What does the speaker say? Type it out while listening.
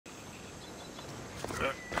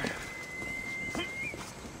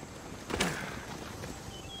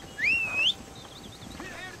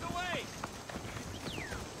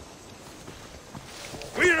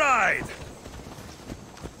We ride!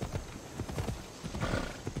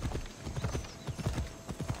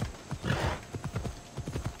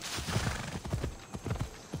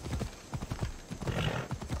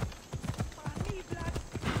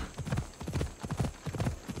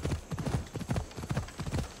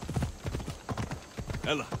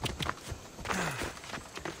 Ella.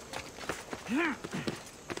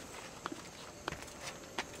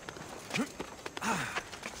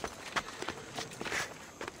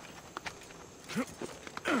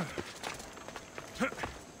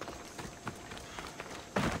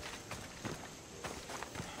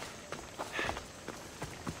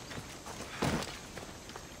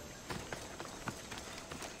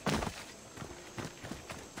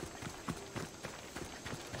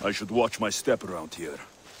 I should watch my step around here.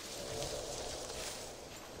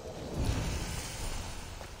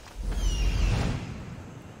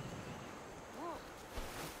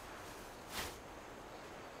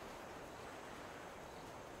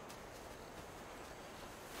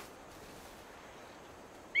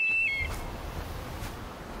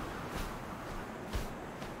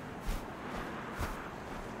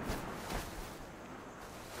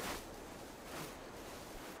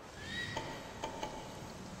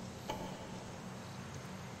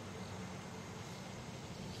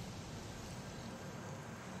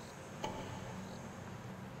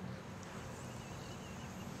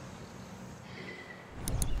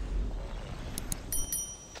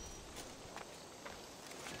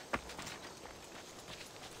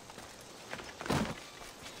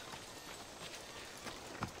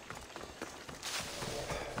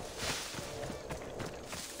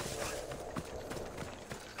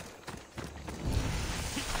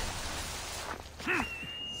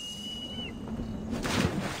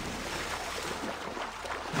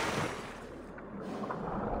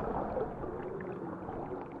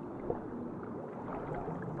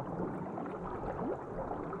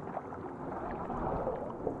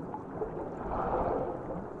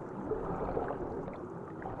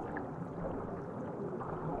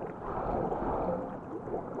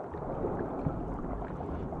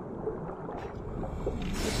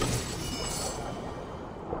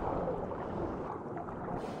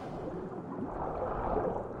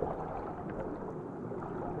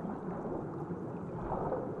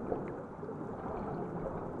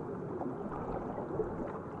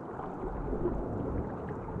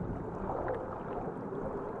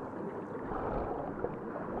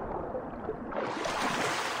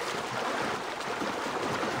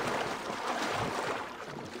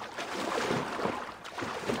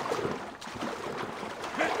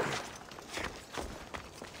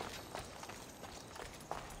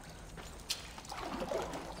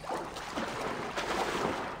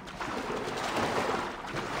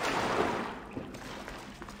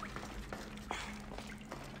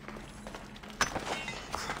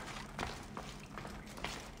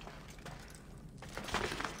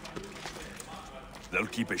 They'll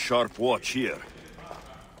keep a sharp watch here.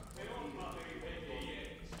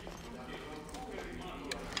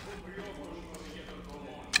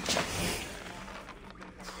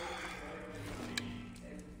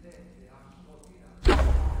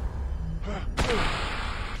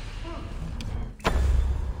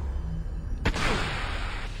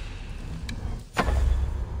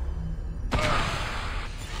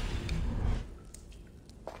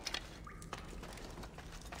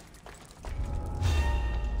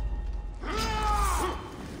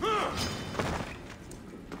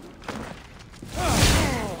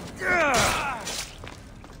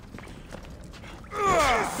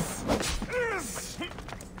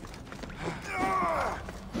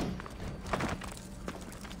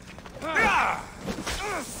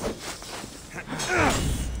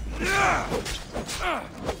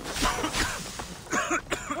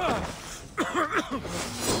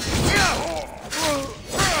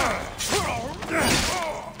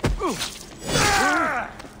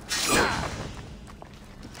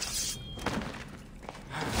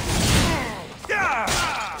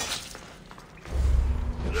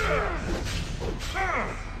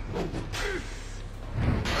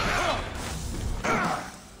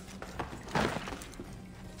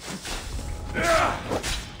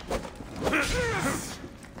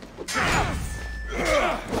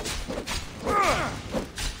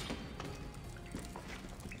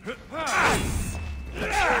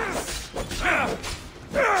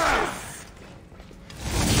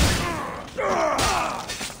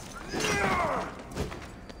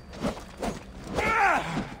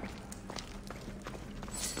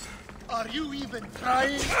 Are you even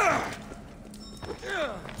trying?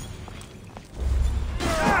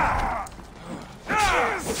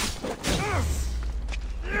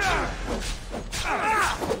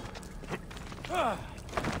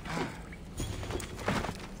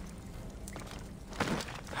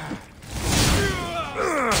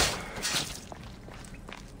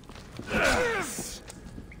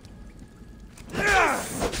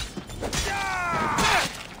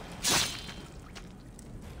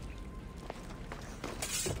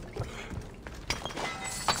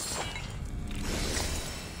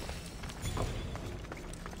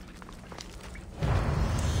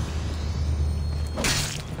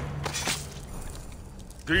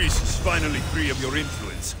 Greece is finally free of your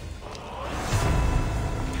influence.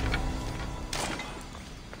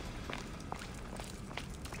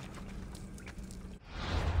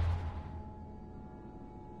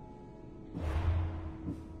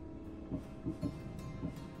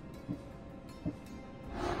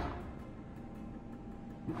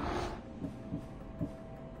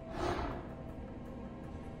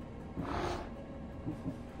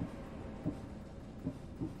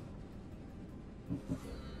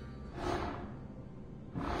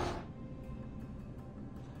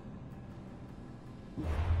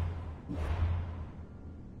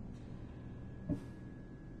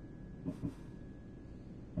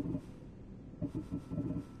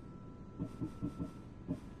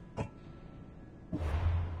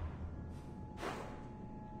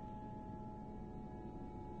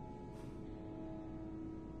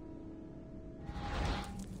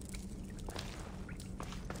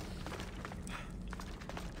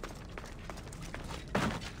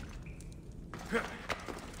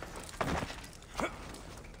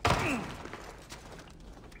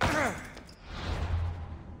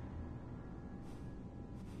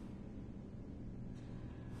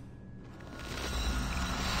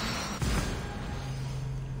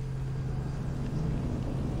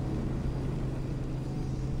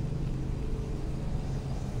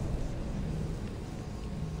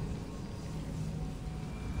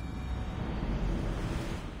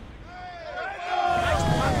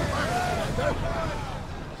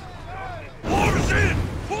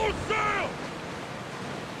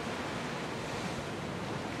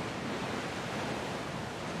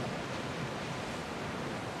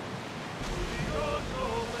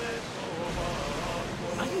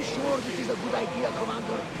 This is a good idea,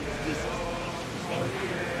 Commander. This is...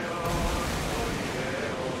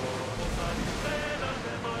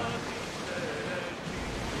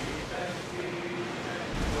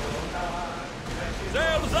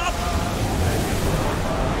 Sails up!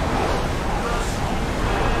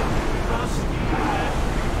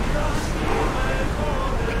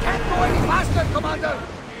 We can't go any faster, Commander!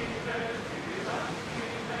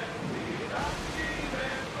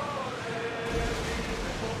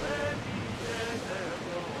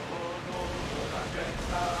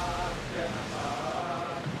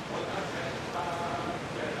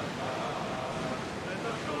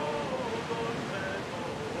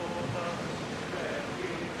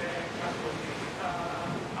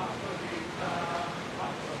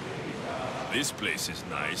 This place is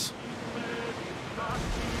nice.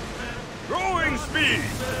 Growing speed!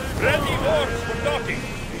 Ready horse for docking!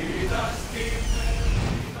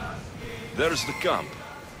 There's the camp.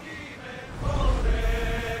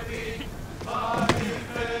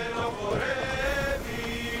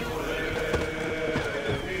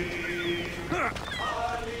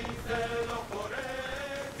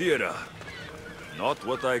 Theater. Not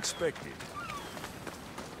what I expected.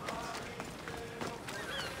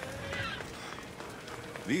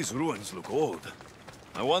 These ruins look old.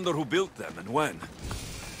 I wonder who built them and when.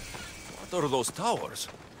 What are those towers?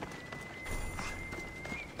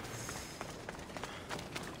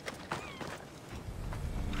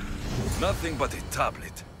 Nothing but a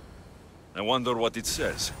tablet. I wonder what it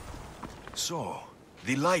says. So,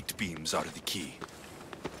 the light beams are the key.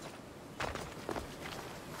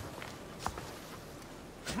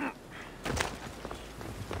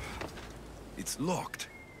 It's locked.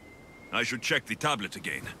 I should check the tablet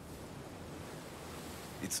again.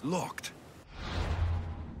 It's locked.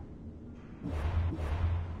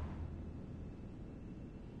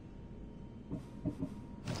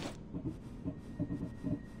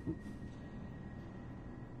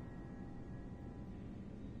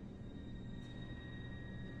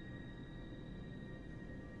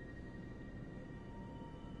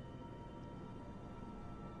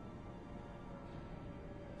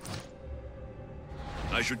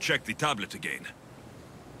 I should check the tablet again.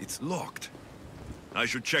 It's locked. I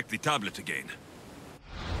should check the tablet again.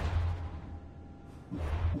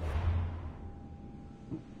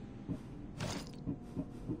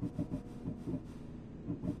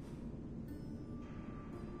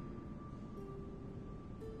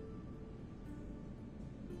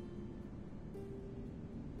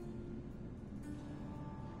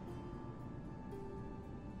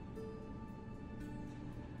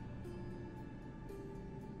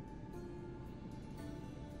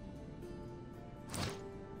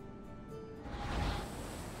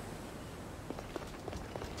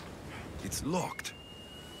 It's locked.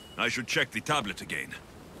 I should check the tablet again.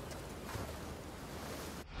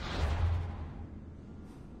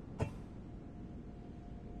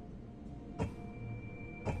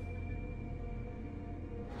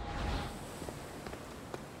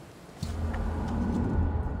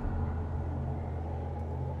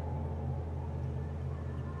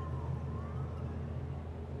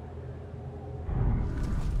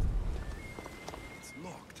 It's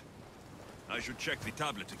locked. I should check the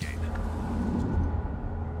tablet again.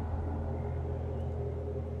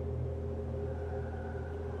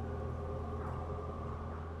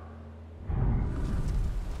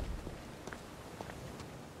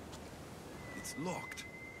 It's locked.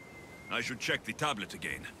 I should check the tablet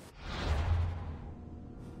again.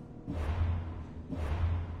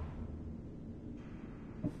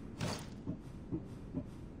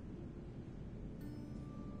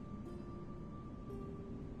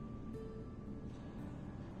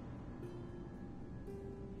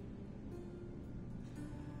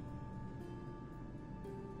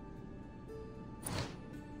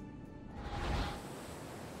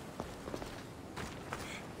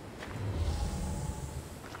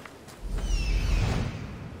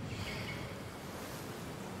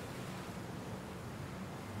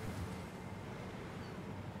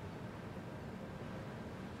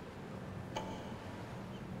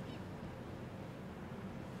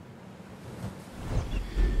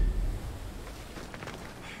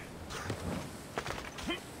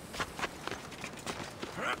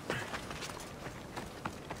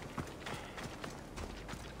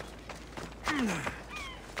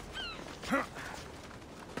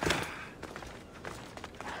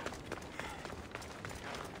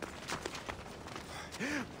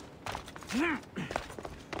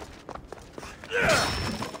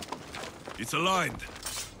 It's aligned.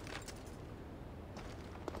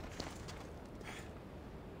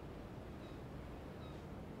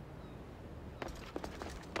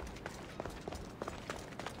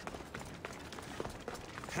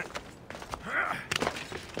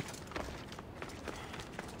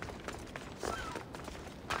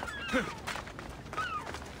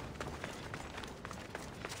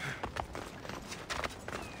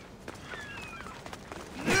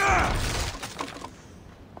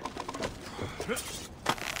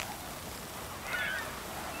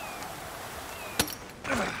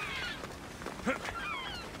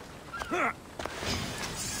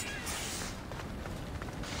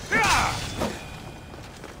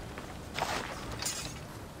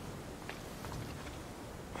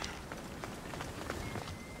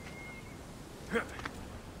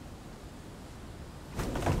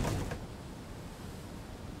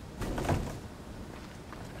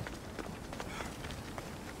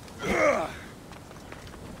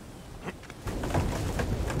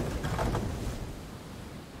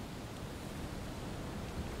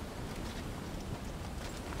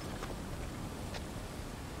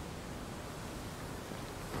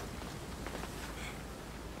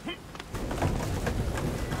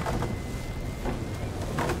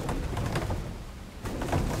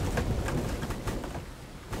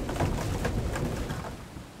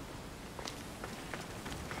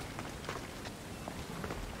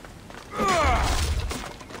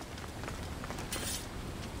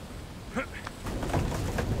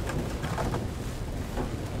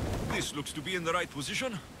 This looks to be in the right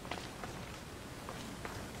position.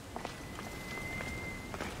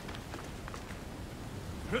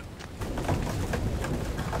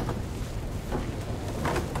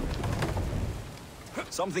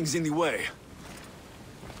 Something's in the way.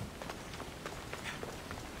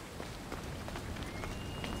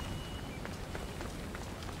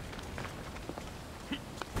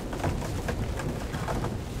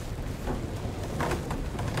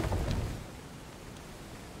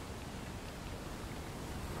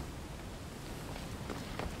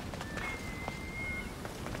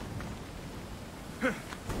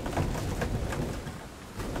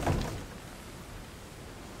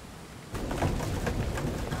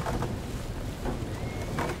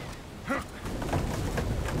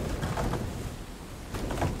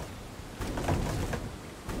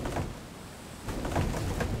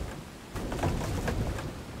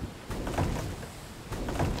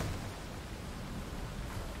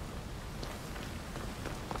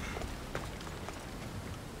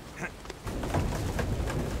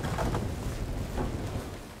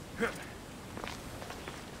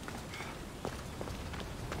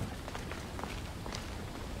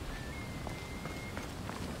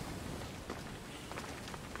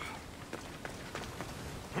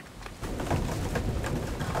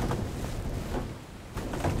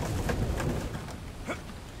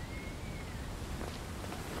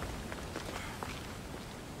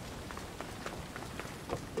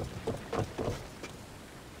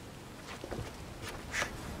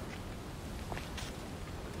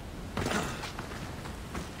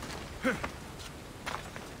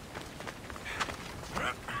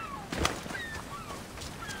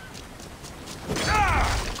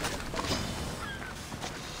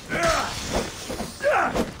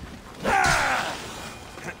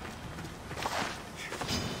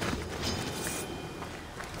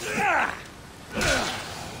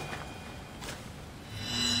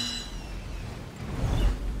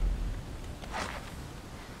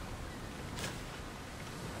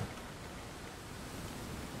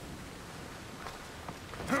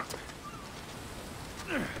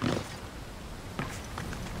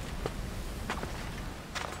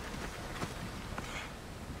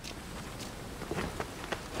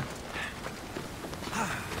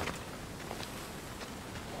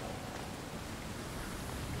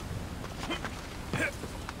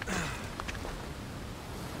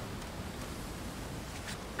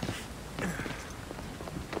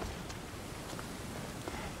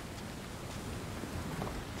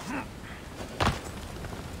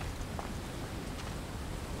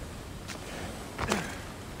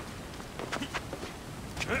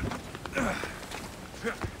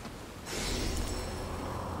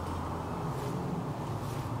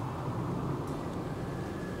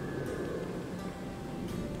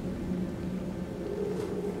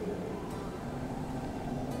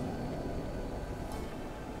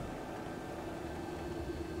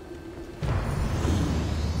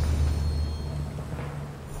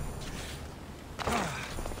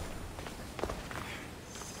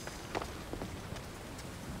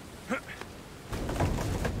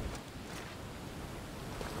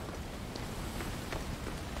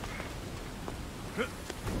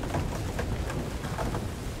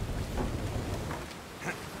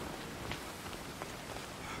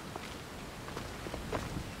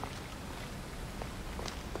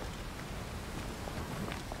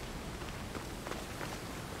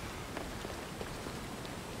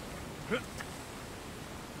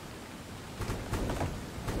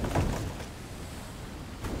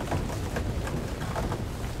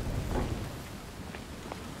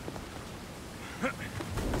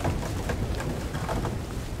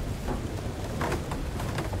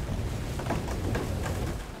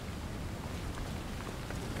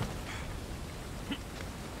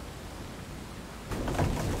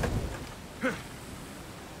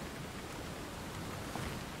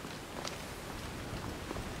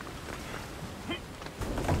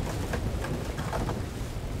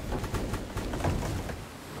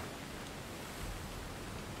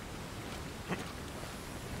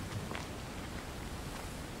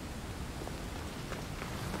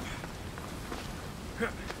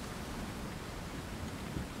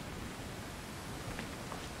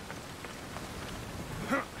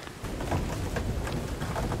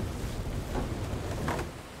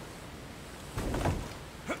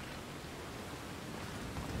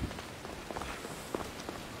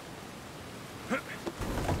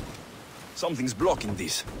 Something's blocking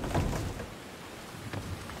this.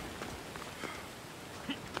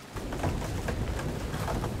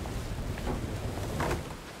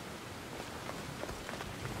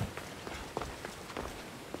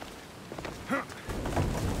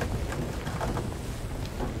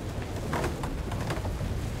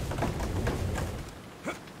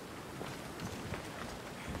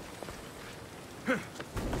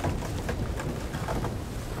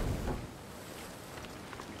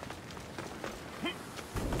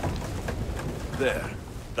 There.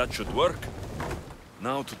 That should work.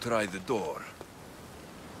 Now to try the door.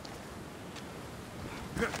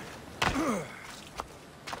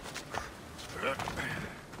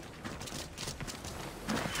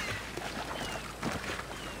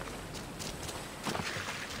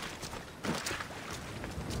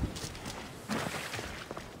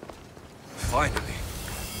 Finally.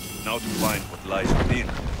 Now to find what lies within.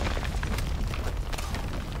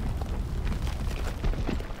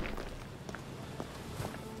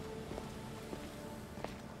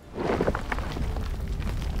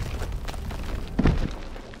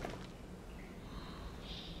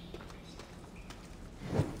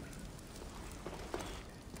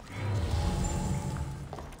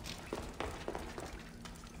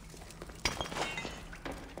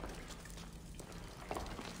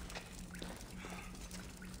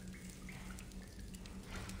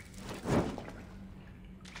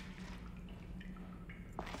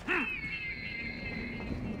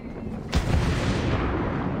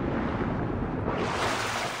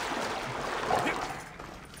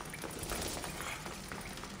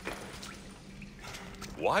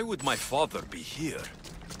 Why would my father be here?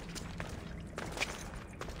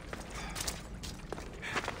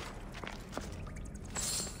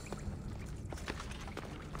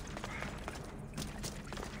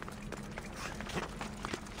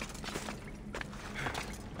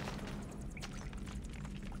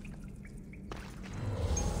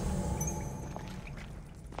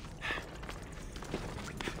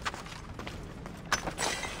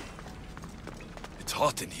 It's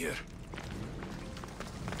hot in here.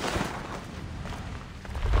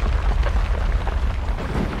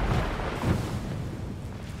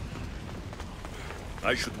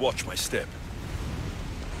 I should watch my step.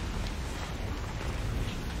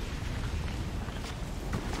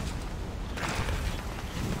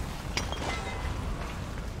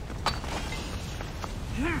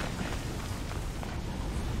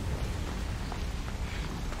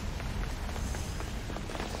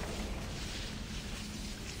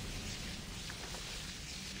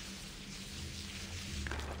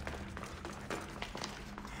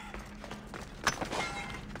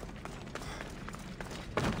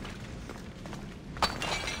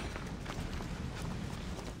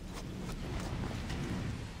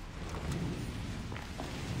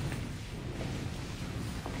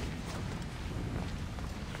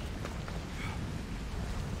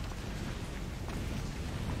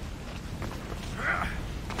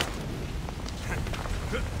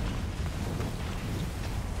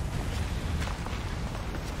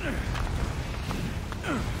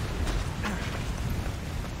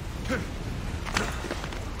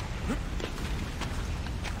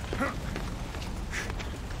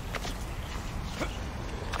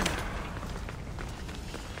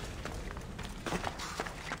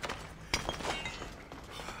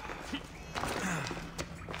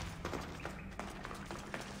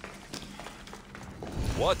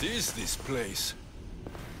 What is this place?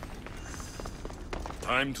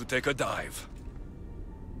 Time to take a dive.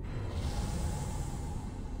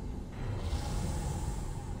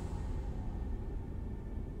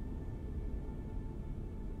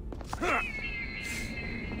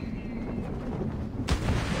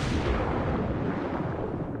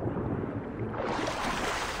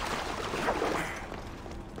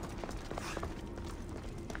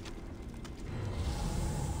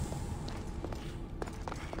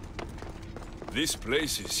 This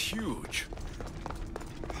place is huge.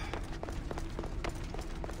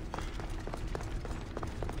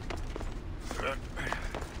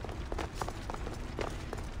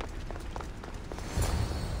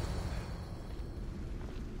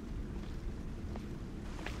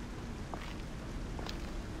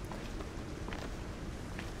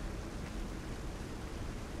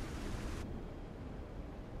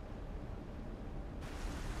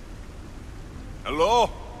 Hello?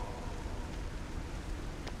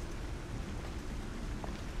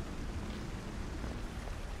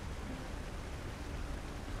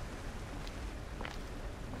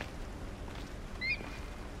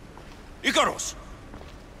 Icarus!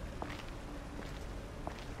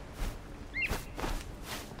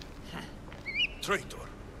 Traitor.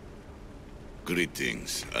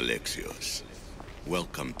 Greetings, Alexios.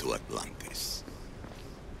 Welcome to Atlantis.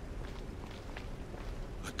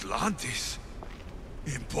 Atlantis?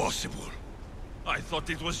 Impossible. I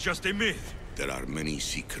thought it was just a myth. There are many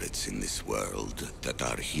secrets in this world that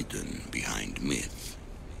are hidden behind myth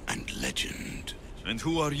and legend. And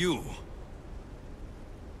who are you?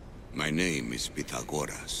 My name is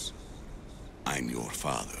Pythagoras. I'm your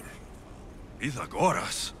father.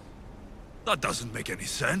 Pythagoras? That doesn't make any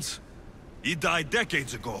sense. He died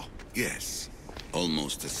decades ago. Yes,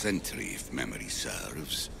 almost a century if memory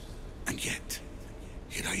serves. And yet,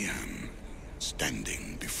 here I am,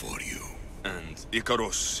 standing before you. And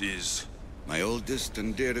Icarus is... My oldest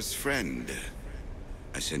and dearest friend.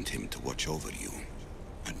 I sent him to watch over you.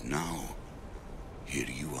 And now, here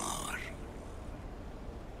you are.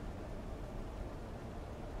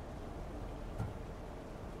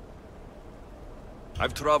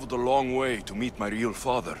 I've traveled a long way to meet my real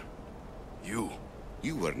father. You.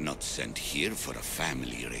 You were not sent here for a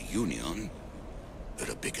family reunion. There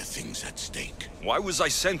are bigger things at stake. Why was I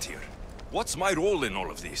sent here? What's my role in all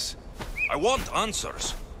of this? I want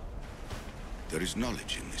answers. There is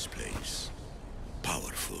knowledge in this place.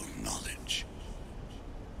 Powerful knowledge.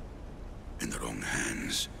 In the wrong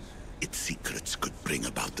hands, its secrets could bring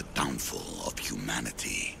about the downfall of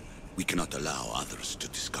humanity. We cannot allow others to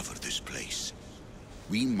discover this place.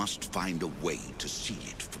 We must find a way to seal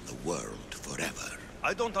it from the world forever.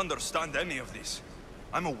 I don't understand any of this.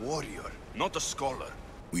 I'm a warrior, not a scholar.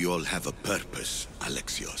 We all have a purpose,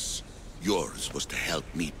 Alexios. Yours was to help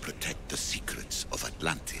me protect the secrets of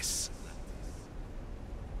Atlantis.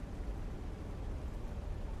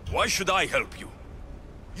 Why should I help you?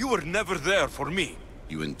 You were never there for me.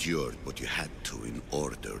 You endured what you had to in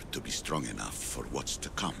order to be strong enough for what's to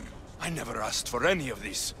come. I never asked for any of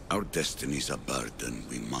this. Our destiny's a burden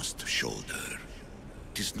we must shoulder.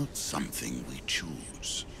 It is not something we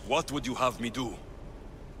choose. What would you have me do?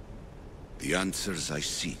 The answers I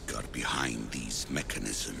seek are behind these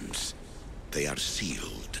mechanisms. They are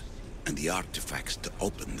sealed, and the artifacts to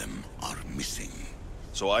open them are missing.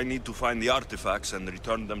 So I need to find the artifacts and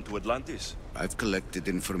return them to Atlantis? I've collected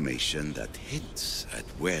information that hints at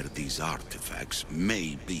where these artifacts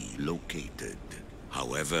may be located.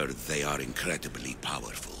 However, they are incredibly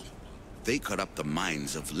powerful. They corrupt the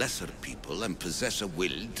minds of lesser people and possess a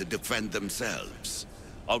will to defend themselves.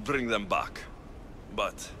 I'll bring them back.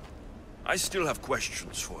 But I still have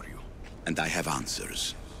questions for you. And I have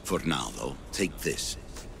answers. For now, though, take this.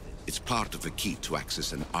 It's part of a key to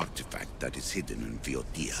access an artifact that is hidden in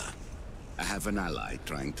Viotia. I have an ally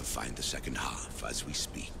trying to find the second half as we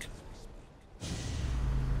speak.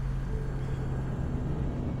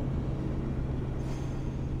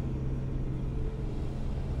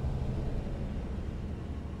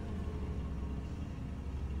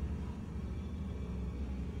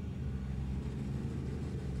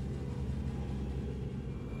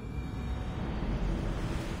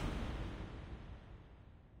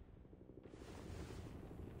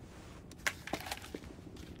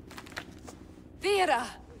 Theater!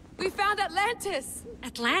 We found Atlantis!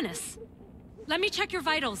 Atlantis? Let me check your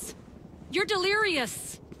vitals. You're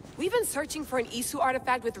delirious. We've been searching for an Isu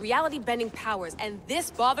artifact with reality-bending powers, and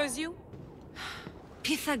this bothers you?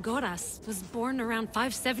 Pythagoras was born around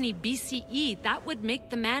 570 BCE. That would make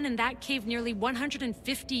the man in that cave nearly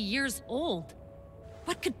 150 years old.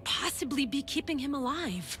 What could possibly be keeping him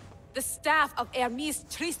alive? The staff of Hermes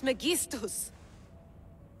Trismegistus!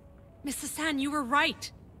 Mrs. San, you were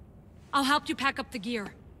right. I'll help you pack up the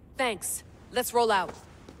gear. Thanks. Let's roll out.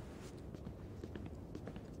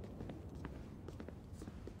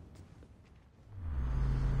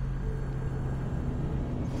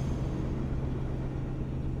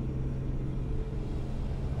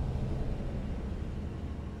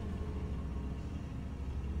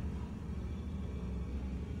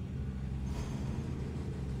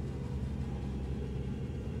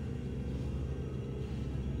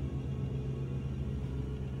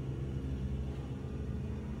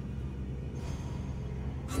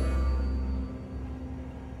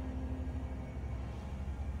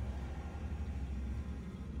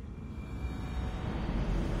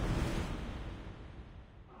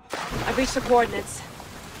 I've reached the coordinates.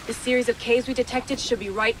 The series of caves we detected should be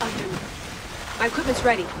right under me. My equipment's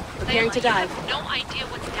ready, preparing to dive. I have no idea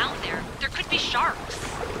what's down there. There could be sharks.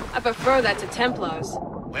 I prefer that to Templars.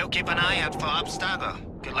 We'll keep an eye out for Obstacle.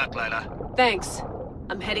 Good luck, Layla. Thanks.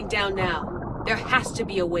 I'm heading down now. There has to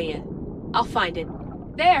be a way in. I'll find it.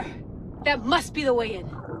 There! That must be the way in.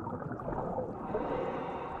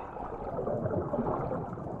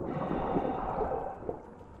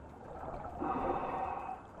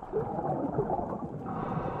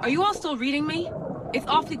 Are you all still reading me? It's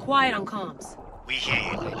awfully quiet on comms. We hear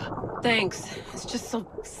you, Layla. Thanks. It's just so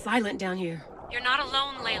silent down here. You're not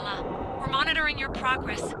alone, Layla. We're monitoring your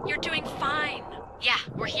progress. You're doing fine. Yeah,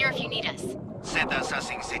 we're here if you need us. Said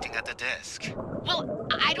assassin sitting at the desk. Well,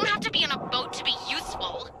 I don't have to be on a boat to be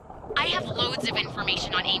useful. I have loads of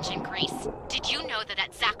information on ancient Greece. Did you know that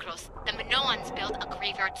at Zakros, the Minoans built a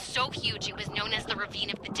graveyard so huge it was known as the Ravine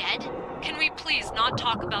of the Dead? Can we please not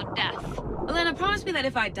talk about death? Elena, promise me that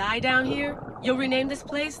if I die down here, you'll rename this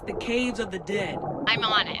place the Caves of the Dead. I'm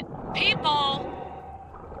on it. People!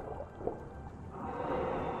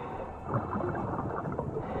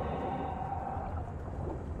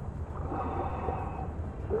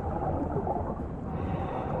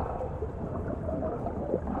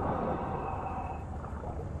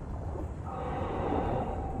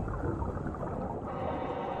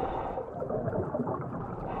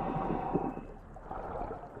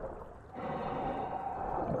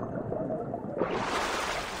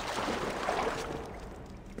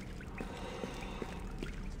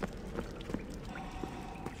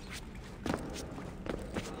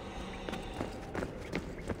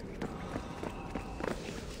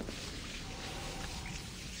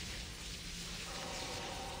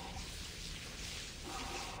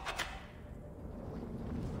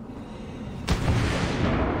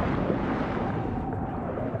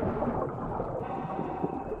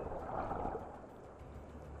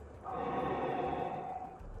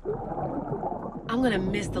 I'm gonna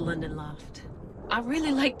miss the London loft. I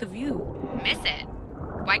really like the view. Miss it?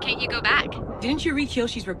 Why can't you go back? Didn't you read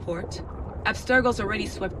Kyoshi's report? Abstergo's already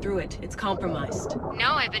swept through it. It's compromised.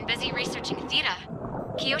 No, I've been busy researching Theta.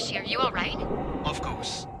 Kiyoshi, are you alright? Of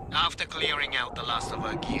course. After clearing out the last of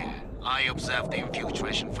our gear, I observed the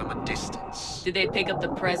infiltration from a distance. Did they pick up the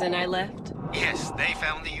present I left? Yes, they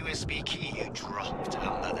found the USB key you dropped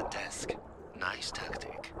under the desk. Nice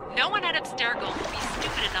tactic. No one at Abstergo will be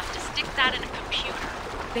stupid enough to stick that in a computer.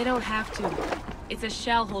 They don't have to. It's a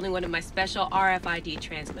shell holding one of my special RFID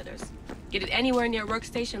transmitters. Get it anywhere near a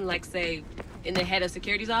workstation, like, say, in the head of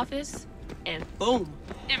security's office, and boom.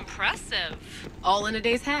 Impressive. All in a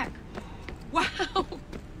day's hack. Wow!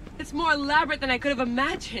 It's more elaborate than I could have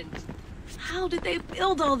imagined. How did they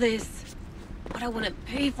build all this? But I wouldn't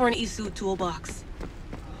pay for an Isu toolbox.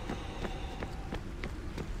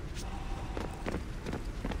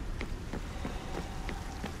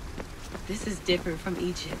 This is different from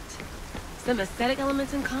Egypt. Some aesthetic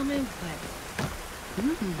elements in common, but...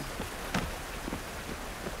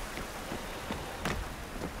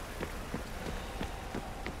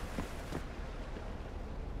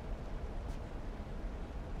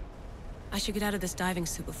 I should get out of this diving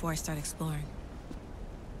suit before I start exploring.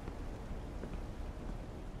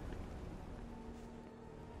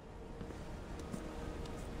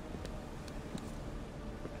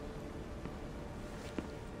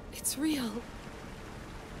 It's real.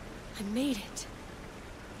 I made it.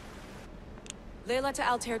 Layla to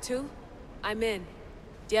Altair 2? I'm in.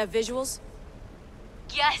 Do you have visuals?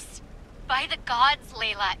 Yes! By the gods,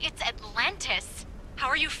 Layla, it's Atlantis! How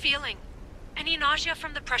are you feeling? Any nausea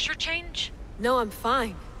from the pressure change? No, I'm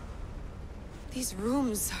fine. These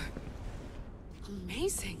rooms are...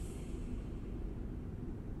 amazing.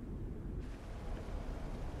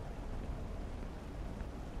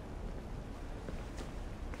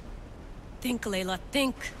 Think, Layla,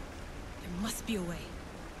 think. There must be a way.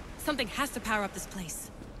 Something has to power up this place.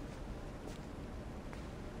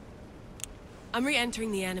 I'm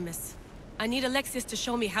re-entering the Animus. I need Alexius to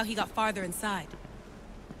show me how he got farther inside.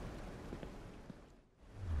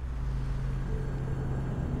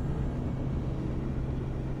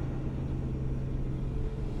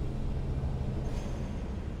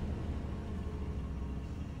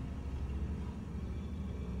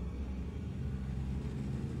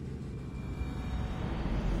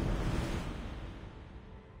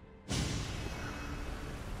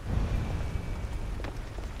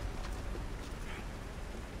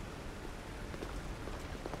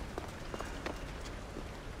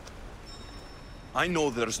 I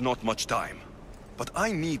know there's not much time, but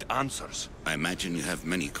I need answers. I imagine you have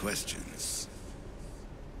many questions.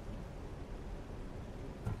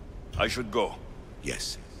 I should go.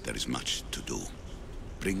 Yes, there is much to do.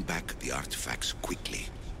 Bring back the artifacts quickly.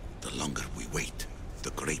 The longer we wait,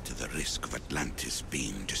 the greater the risk of Atlantis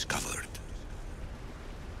being discovered.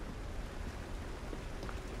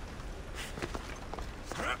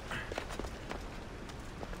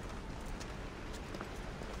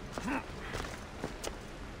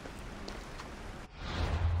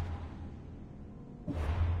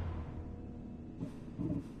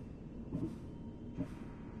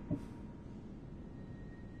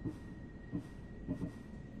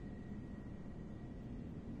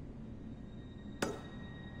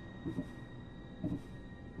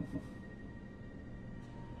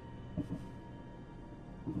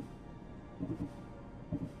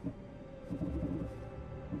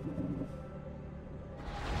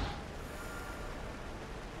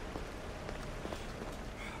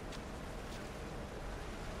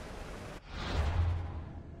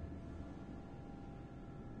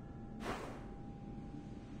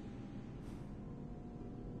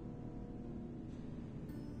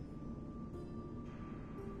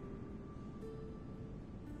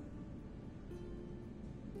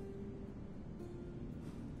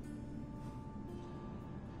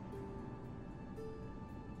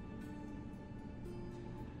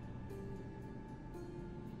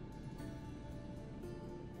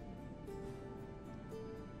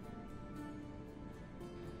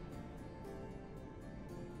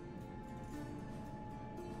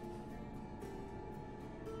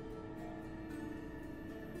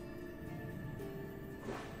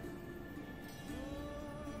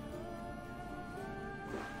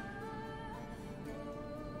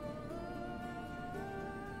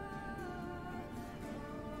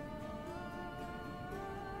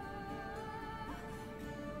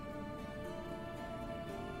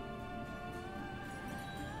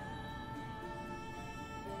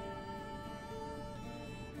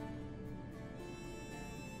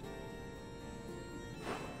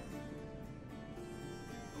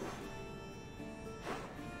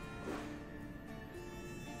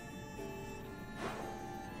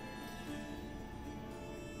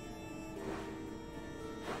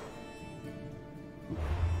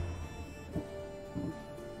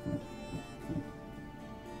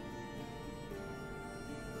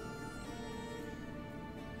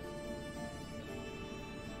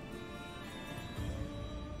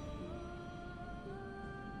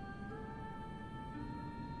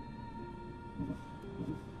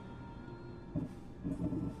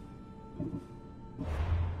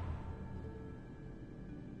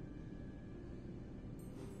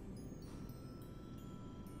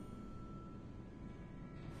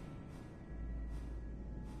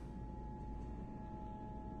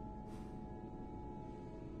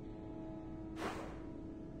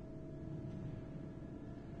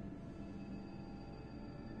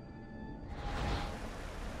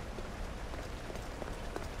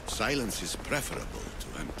 Silence is preferable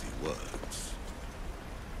to empty words.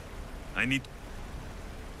 I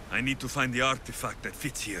need to find the artifact that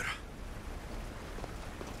fits here.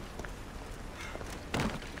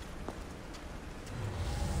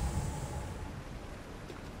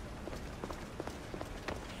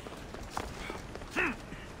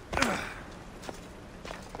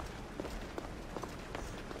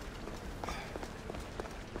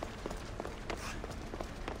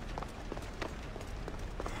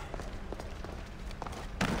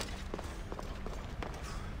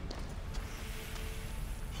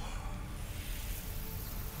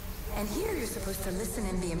 And here you're supposed to listen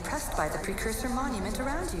and be impressed by the precursor monument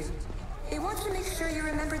around you. They wanted to make sure you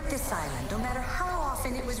remembered this island, no matter how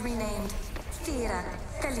often it was renamed. Thera,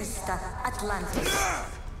 Callista, Atlantis.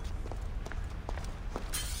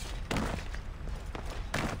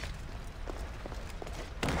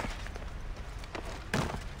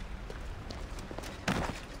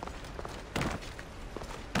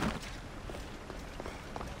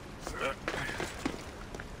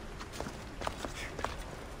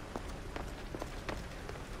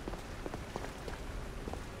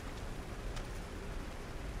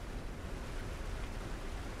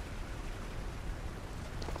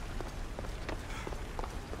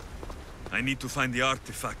 I need to find the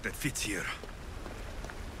artifact that fits here.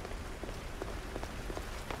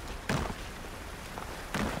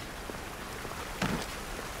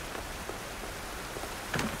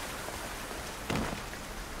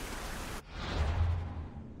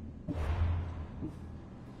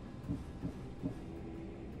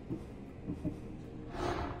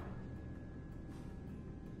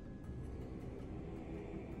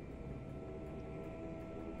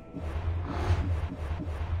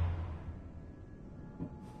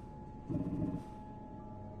 You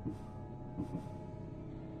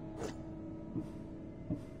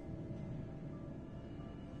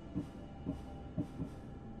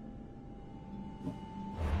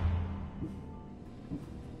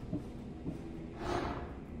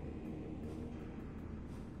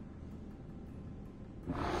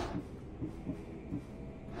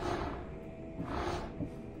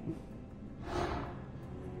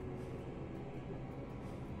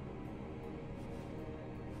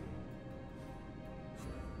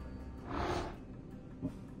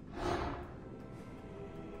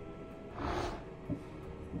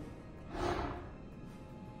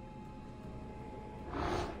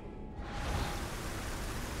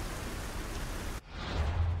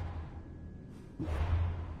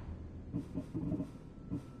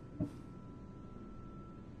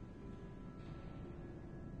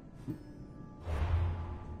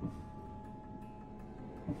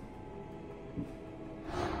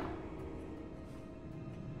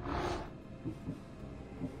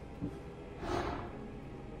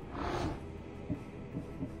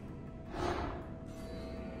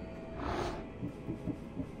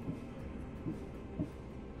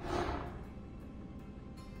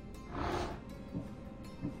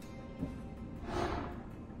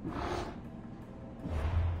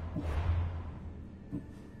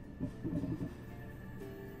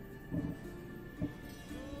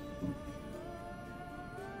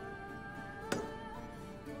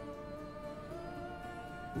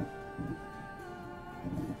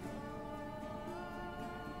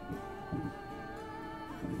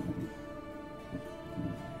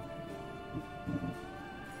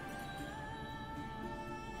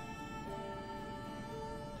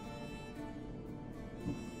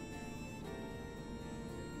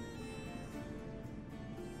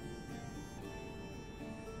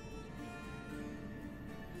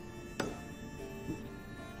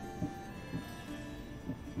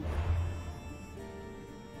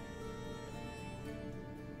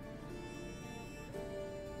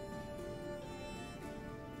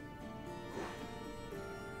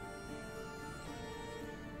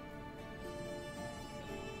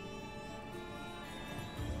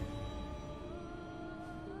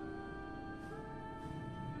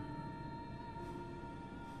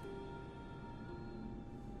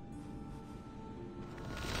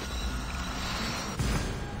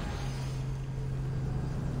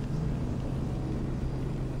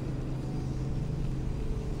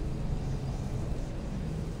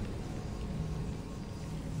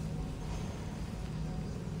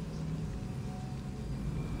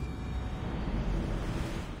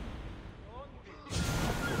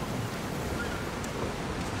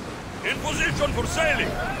position for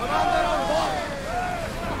sailing! Commander on board!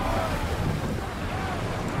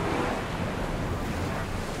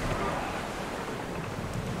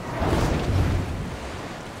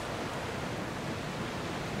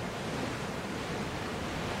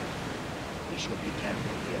 We should be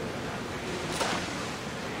careful here.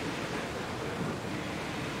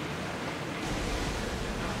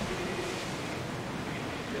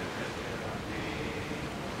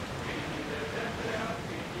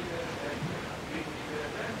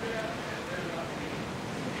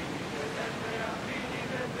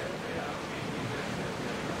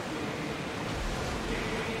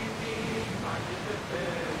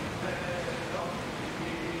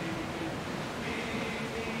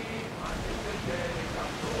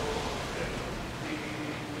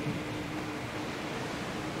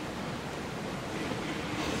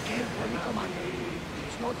 Carefully, Commander.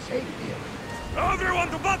 It's not safe here. Everyone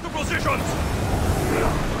to battle positions!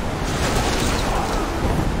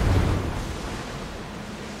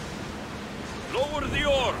 Lower the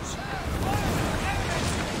oars!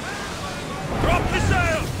 Drop the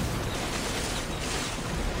sail!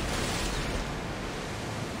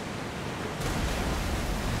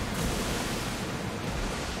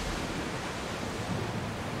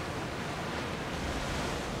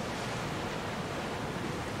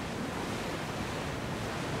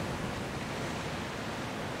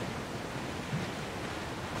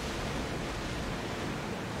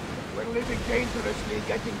 We're living dangerously,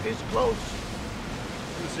 getting this close.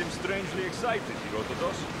 You seem strangely excited,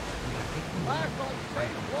 Herodotus. Back on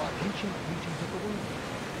safe watch. Ancient regions of the world.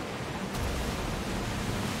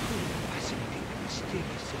 Truly fascinating and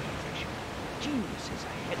mysterious civilization. Geniuses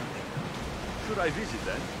ahead of them. Should I visit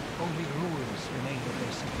then? Only ruins remain of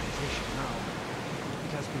their civilization now.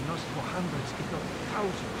 It has been lost for hundreds, if not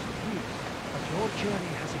thousands of years. But your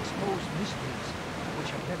journey has exposed mysteries which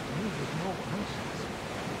have left me with no answers.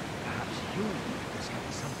 Perhaps you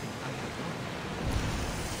discover something I have not.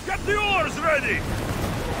 Get the oars ready!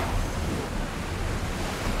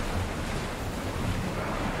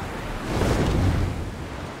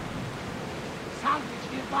 Salvage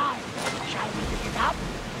nearby. Shall we pick it up?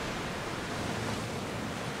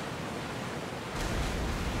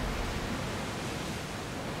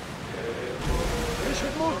 We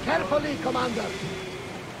should move carefully, Commander.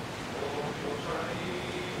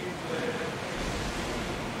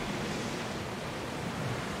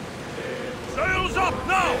 Sails up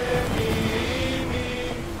now!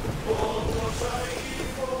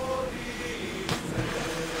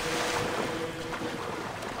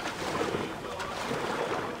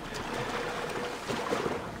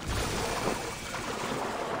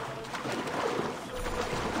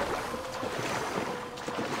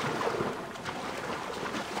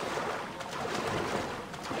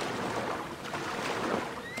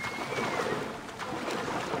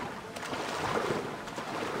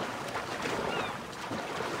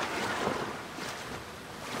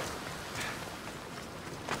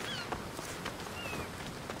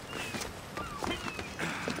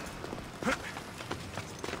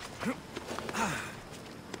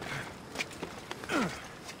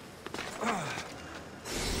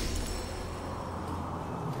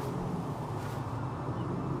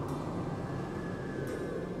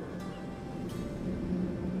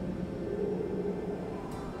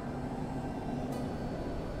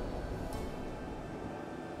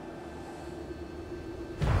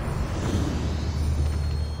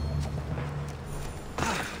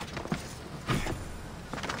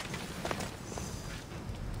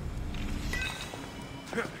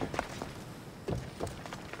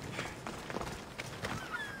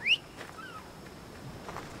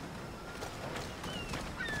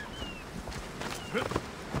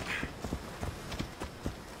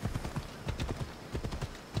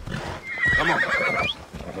 Come on.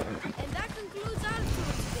 And that concludes our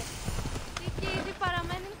tour today. Και ήδη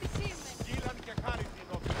παραμένουν τις σήμες. Στείλαν και χάρη την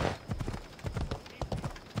όπερα.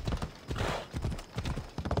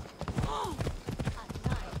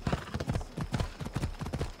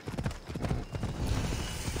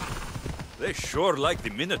 They sure like the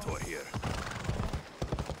Minotaur here.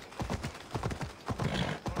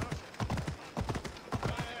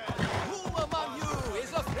 Who among you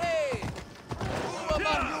is afraid? Who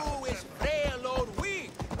among you is frail or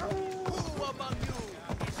weak? Who among you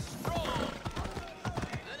is strong?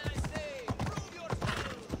 And I say, prove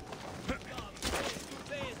yourself. Come face to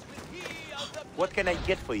face with he of the What can I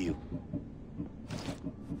get for you?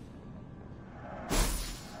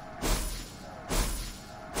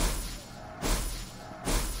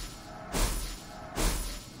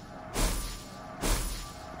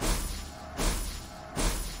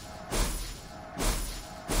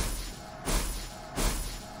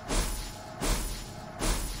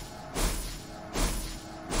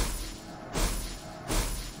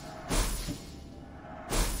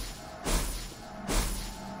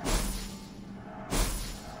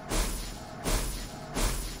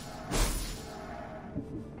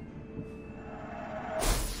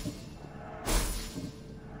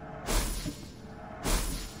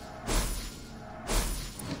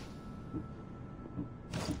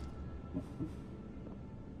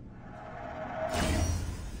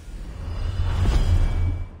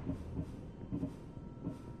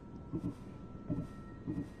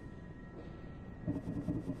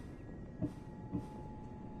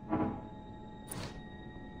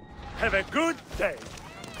 Have a good day.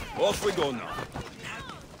 Off we go now.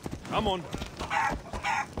 Come on.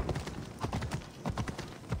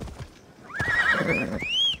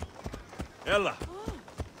 Ella.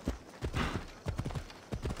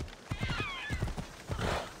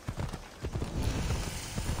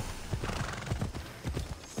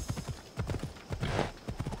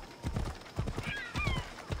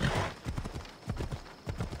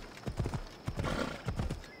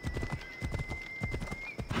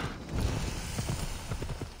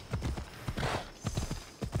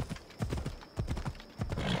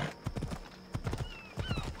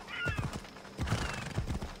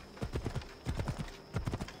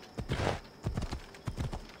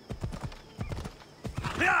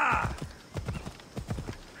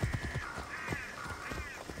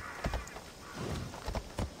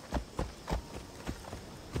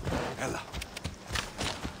 Ella.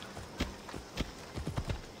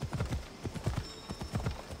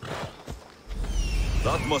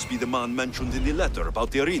 That must be the man mentioned in the letter about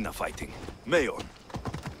the arena fighting. Mayon.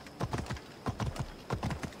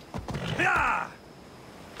 Yeah!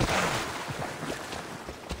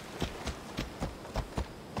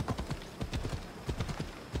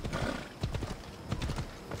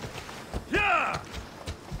 Yeah!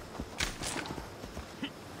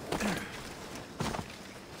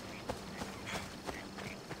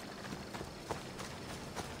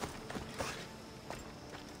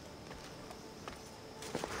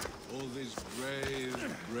 All these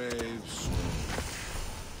brave, brave souls.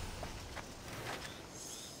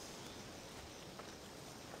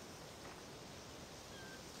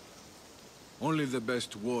 Only the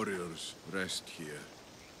best warriors rest here.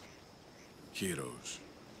 Heroes.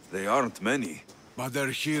 They aren't many. But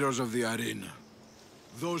they're heroes of the arena.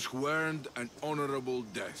 Those who earned an honorable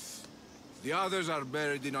death. The others are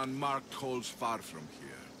buried in unmarked holes far from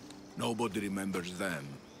here. Nobody remembers them.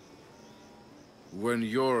 When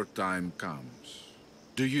your time comes,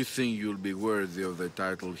 do you think you'll be worthy of the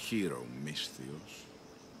title hero, Misthios?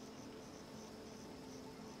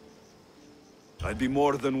 I'd be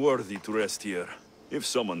more than worthy to rest here, if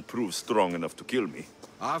someone proves strong enough to kill me.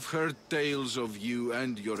 I've heard tales of you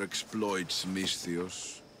and your exploits,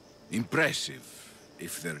 Misthios. Impressive,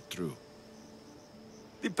 if they're true.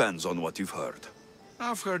 Depends on what you've heard.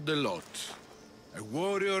 I've heard a lot. A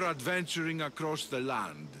warrior adventuring across the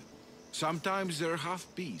land. Sometimes they're half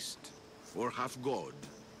beast, or half god,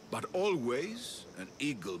 but always an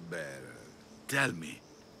eagle bearer. Tell me,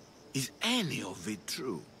 is any of it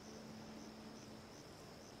true?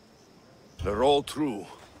 They're all true.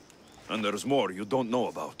 And there's more you don't know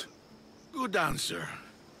about. Good answer.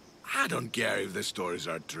 I don't care if the stories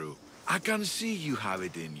are true. I can see you have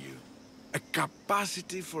it in you. A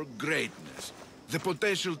capacity for greatness. The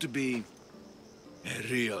potential to be a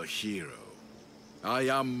real hero. I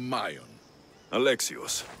am Mayon.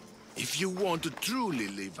 Alexios. If you want to truly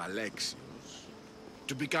live Alexios,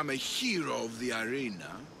 to become a hero of the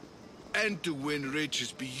arena, and to win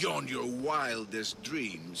riches beyond your wildest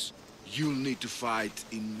dreams, you'll need to fight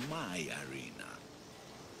in my arena.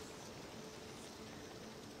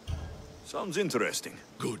 Sounds interesting.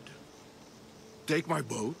 Good. Take my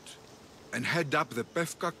boat, and head up the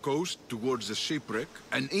Pefka coast towards the shipwreck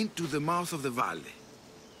and into the mouth of the valley.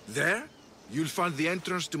 There, you'll find the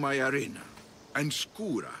entrance to my arena, and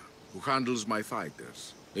Skura, who handles my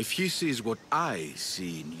fighters. If he sees what I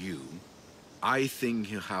see in you, I think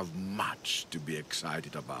he'll have much to be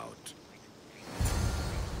excited about.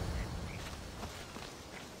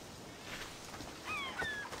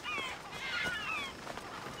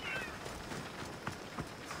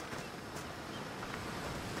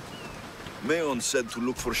 Mayon said to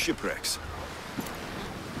look for shipwrecks.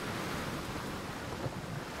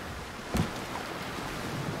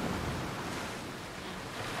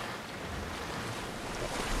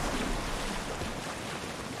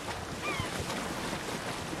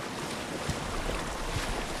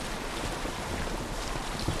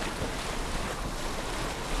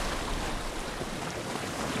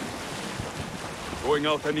 Going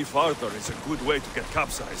out any farther is a good way to get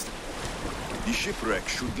capsized. The shipwreck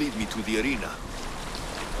should lead me to the arena.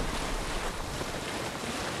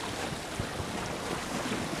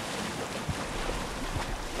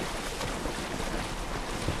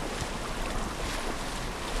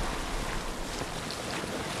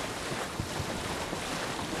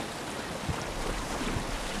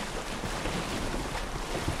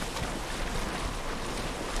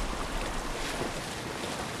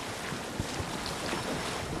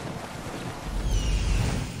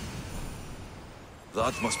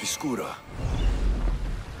 That must be Skura.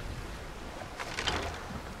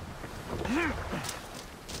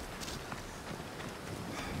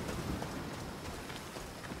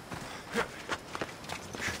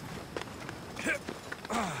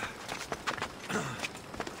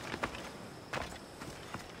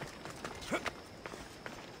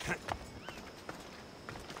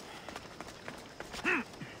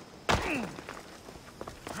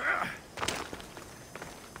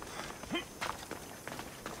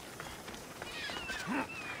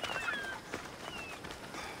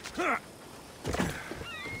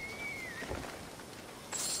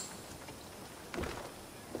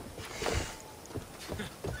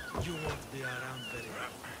 be around very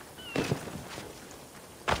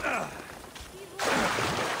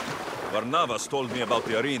Varnavas told me about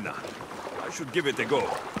the arena. I should give it a go.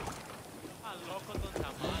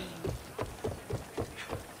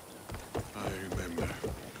 I remember.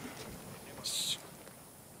 Shh.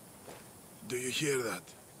 Do you hear that?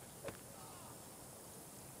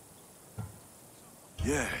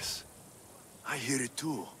 Yes. I hear it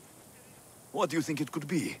too. What do you think it could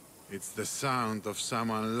be? It's the sound of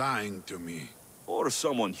someone lying to me. Or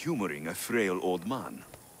someone humoring a frail old man.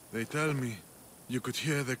 They tell me you could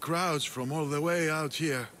hear the crowds from all the way out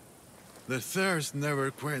here. The thirst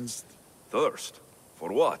never quenched. Thirst?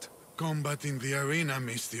 For what? Combat in the arena,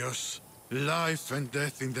 Misthios. Life and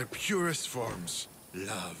death in their purest forms.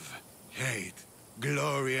 Love, hate,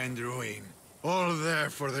 glory and ruin. All there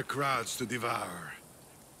for the crowds to devour.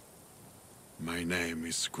 My name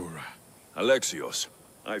is Skura. Alexios,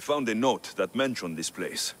 I found a note that mentioned this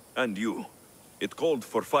place, and you. It called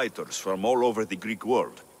for fighters from all over the Greek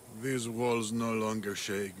world. These walls no longer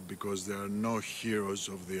shake because there are no heroes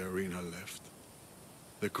of the arena left.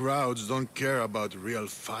 The crowds don't care about real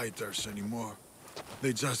fighters anymore.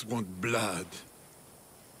 They just want blood.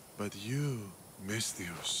 But you,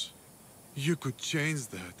 Misthios, you could change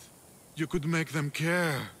that. You could make them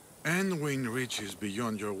care. And win riches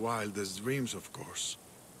beyond your wildest dreams, of course.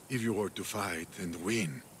 If you were to fight and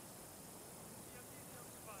win.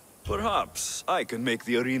 Perhaps I can make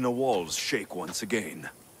the arena walls shake once again.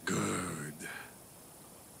 Good.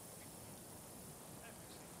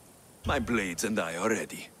 My blades and I are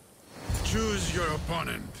ready. Choose your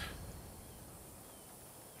opponent.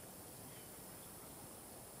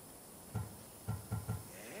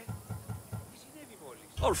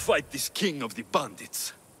 I'll fight this king of the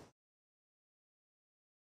bandits.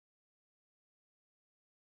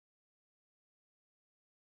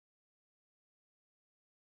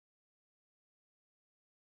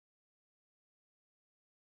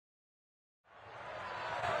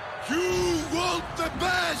 You want the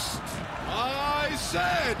best! I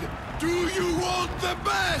said, do you want the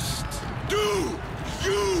best? Do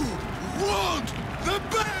you want the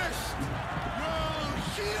best? No,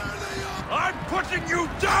 here they are! I'm putting you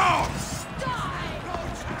down!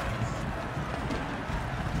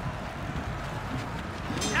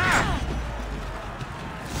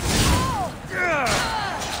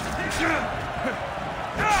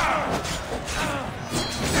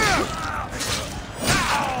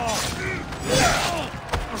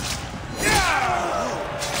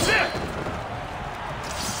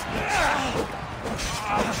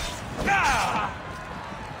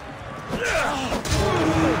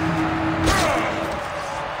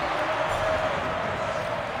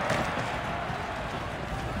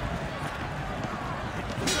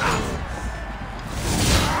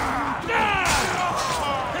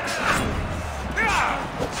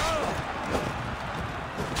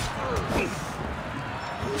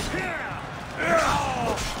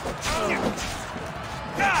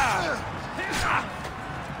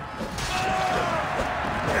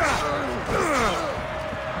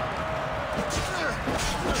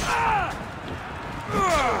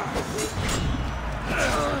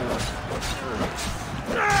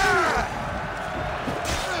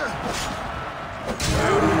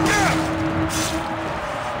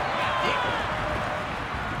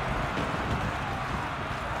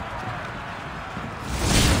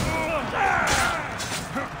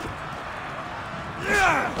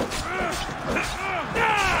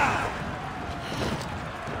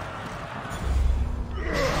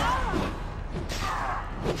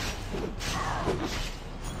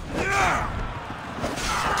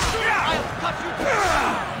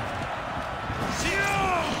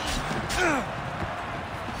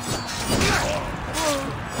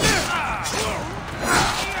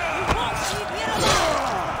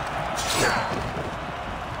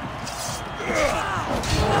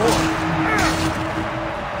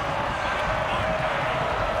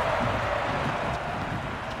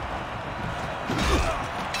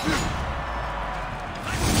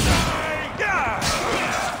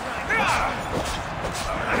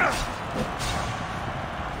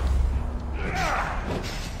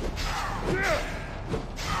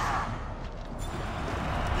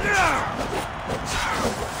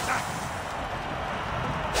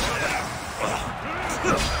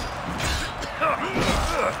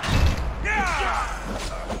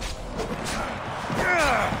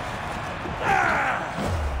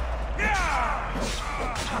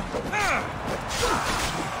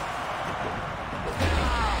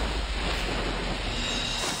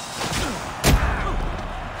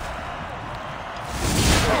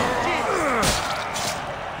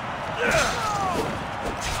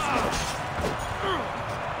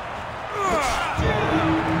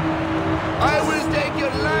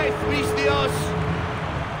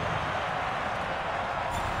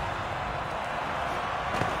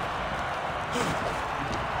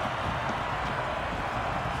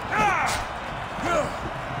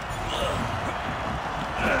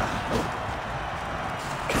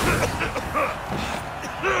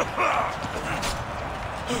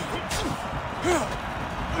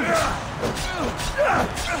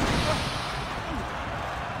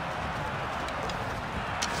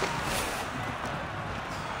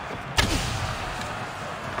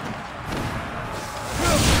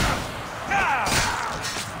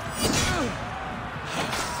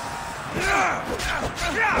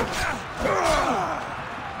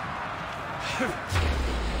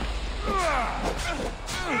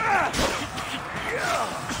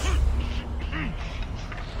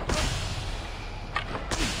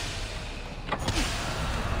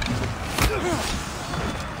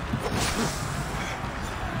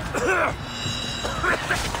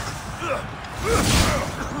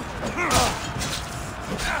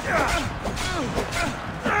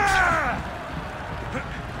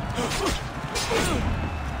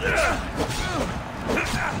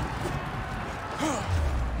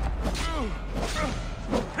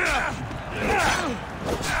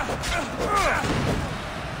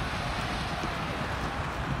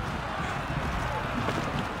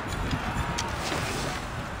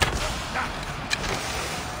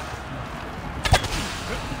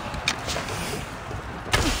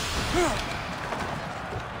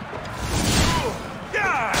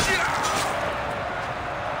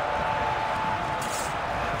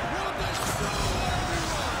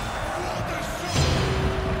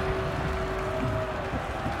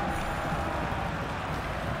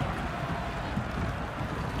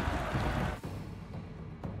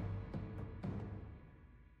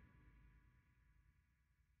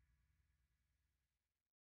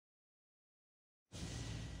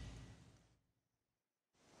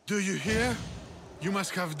 Do you hear? You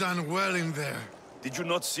must have done well in there. Did you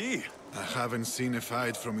not see? I haven't seen a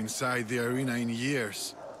fight from inside the arena in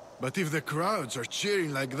years. But if the crowds are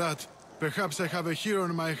cheering like that, perhaps I have a hero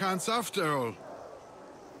on my hands after all.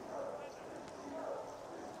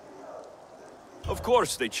 Of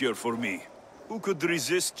course they cheer for me. Who could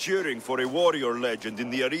resist cheering for a warrior legend in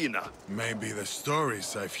the arena? Maybe the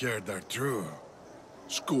stories I've heard are true.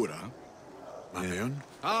 Skura? Maneon?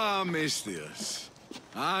 Ah, Mistius.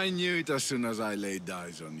 I knew it as soon as I laid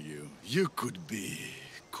eyes on you. You could be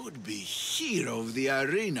hero of the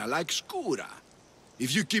arena like Skura.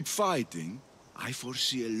 If you keep fighting, I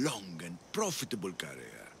foresee a long and profitable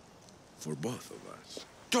career. For both of us.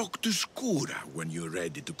 Talk to Skura when you're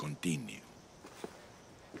ready to continue.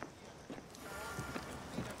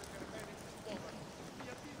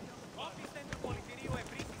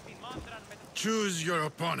 Choose your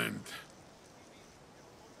opponent.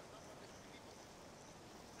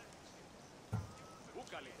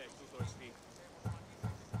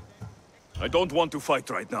 I don't want to fight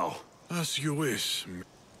right now. As you wish.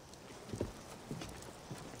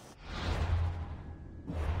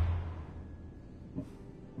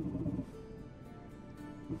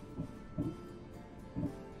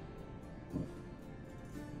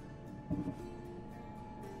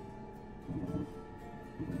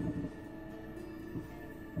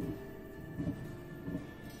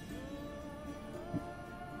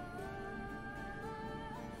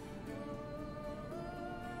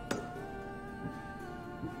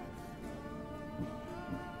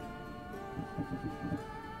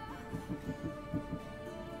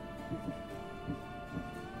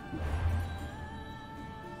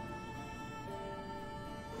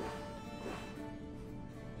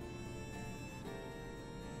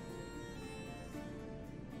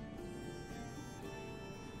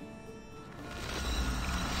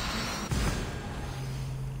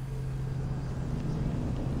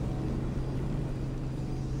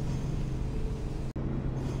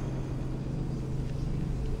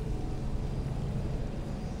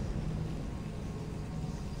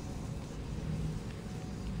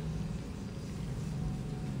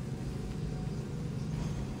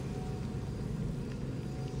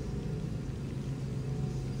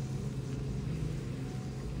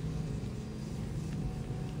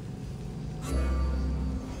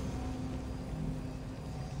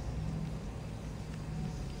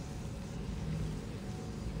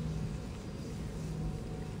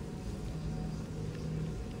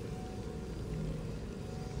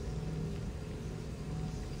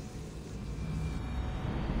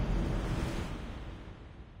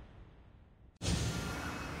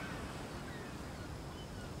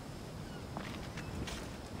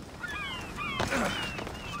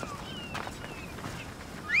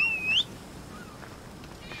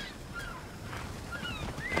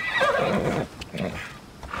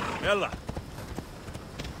 Ella!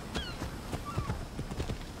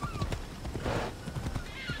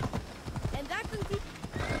 And that concludes...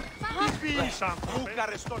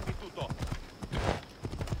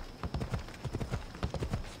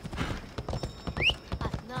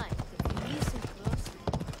 At night, if you listen closely,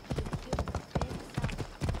 you hear the very sound.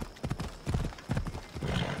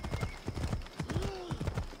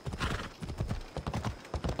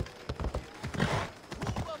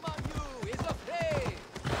 Who among you is afraid?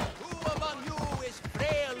 Who among you is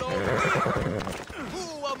frail or weak? Who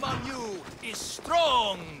among you is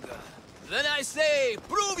strong. Then I say,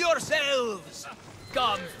 prove yourselves.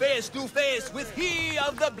 Come face to face with he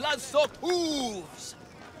of the blood-soaked hooves.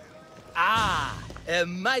 Ah, a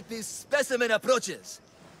mighty specimen approaches.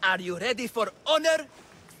 Are you ready for honor?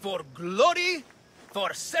 For glory?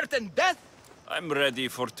 For certain death? I'm ready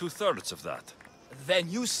for 2/3 of that. Then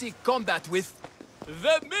you seek combat with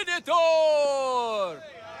the Minotaur!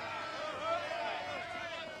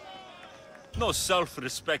 No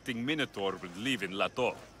self-respecting Minotaur would live in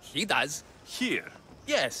Lato. He does. Here,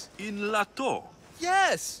 Yes. in Lato.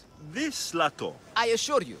 Yes! This Lato. I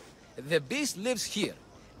assure you, the beast lives here,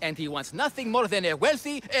 and he wants nothing more than a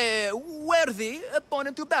wealthy, worthy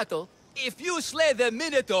opponent to battle. If you slay the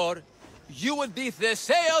Minotaur, you would be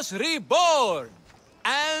Theseus reborn!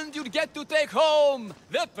 And you'd get to take home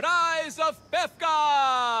the prize of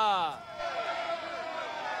Pefka!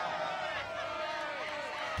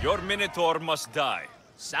 Your Minotaur must die.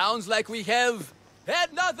 Sounds like we have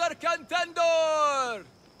another contender!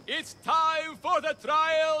 It's time for the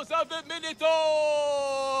trials of the Minotaur!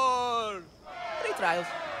 3 trials.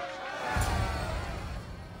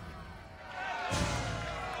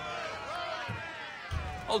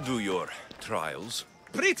 I'll do your trials.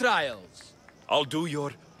 Pre-trials. I'll do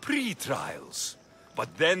your pre-trials.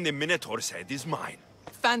 But then the Minotaur's head is mine.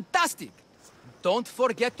 Fantastic! Don't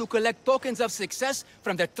forget to collect tokens of success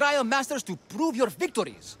from the trial masters to prove your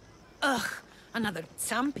victories. Ugh, another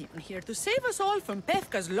champion here to save us all from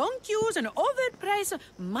Pefka's long queues and overpriced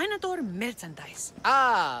Minotaur merchandise.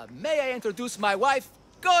 Ah, may I introduce my wife,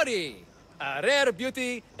 Cory? A rare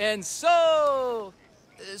beauty and so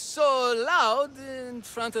loud in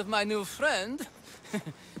front of my new friend.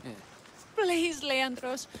 Please,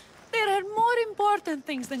 Leandros, there are more important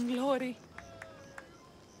things than glory.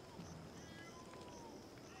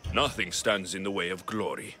 Nothing stands in the way of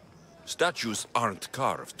glory. Statues aren't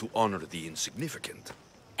carved to honor the insignificant.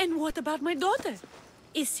 And what about my daughter?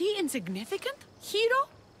 Is she insignificant? Hero?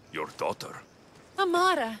 Your daughter?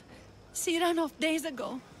 Amara. She ran off days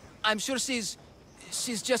ago. I'm sure she's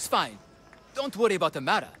just fine. Don't worry about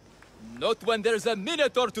Amara. Not when there's a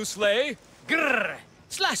Minotaur to slay. Grrr!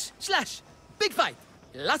 Slash! Slash! Big fight!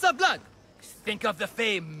 Lots of blood! Think of the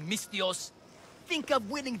fame, Mystios. Think of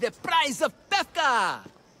winning the prize of Pefka!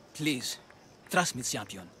 Please, trust me,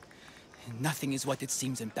 champion. Nothing is what it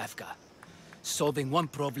seems in Pefka. Solving one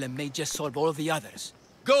problem may just solve all the others.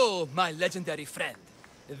 Go, my legendary friend.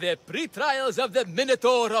 The pre-trials of the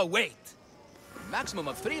Minotaur await. Maximum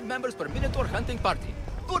of 3 members per Minotaur hunting party.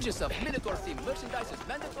 Purchase of Minotaur-themed merchandise is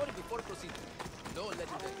mandatory before proceeding. No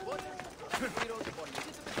legendary warriors, heroes, or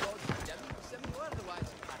legitimate gods, devil, semi, or otherwise,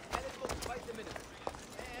 are eligible to fight the Minotaur.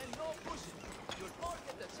 And no pushing. You'll all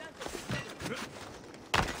get the chance of defending.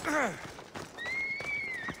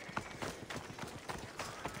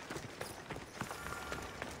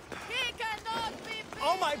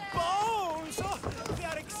 Oh, my bones! Oh, they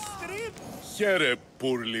are extreme! Here,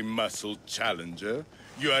 poorly muscled challenger.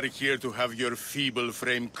 You are here to have your feeble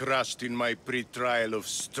frame crushed in my pre-trial of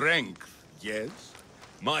strength, yes?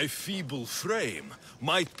 My feeble frame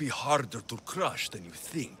might be harder to crush than you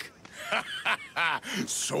think.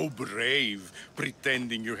 So brave,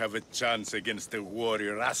 pretending you have a chance against a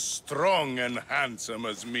warrior as strong and handsome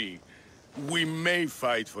as me. We may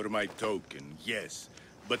fight for my token, yes.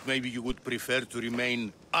 But maybe you would prefer to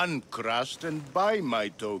remain uncrushed and buy my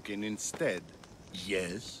token instead.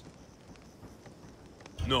 Yes?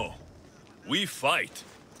 No. We fight.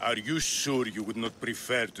 Are you sure you would not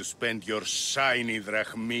prefer to spend your shiny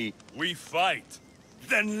drachmi? We fight.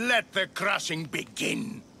 Then let the crushing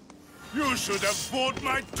begin. You should have bought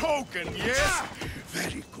my token, yes?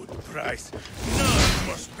 Very good price. None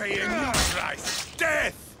must pay a new price.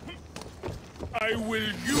 Death! I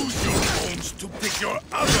will use your bones to pick your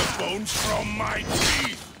other bones from my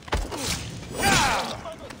teeth!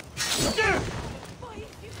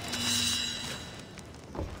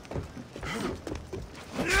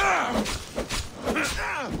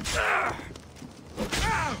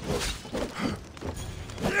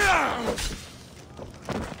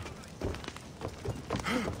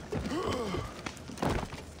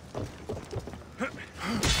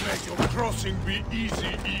 May your crossing be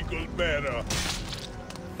easy, Eagle Bearer.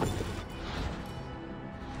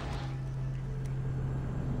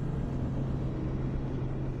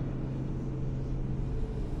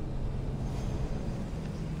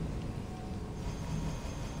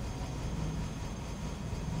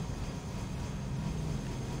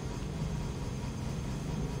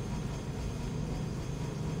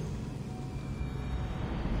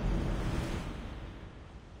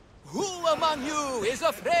 Who among you is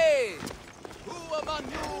afraid? Who among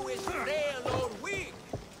you is frail or weak?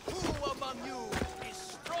 Who among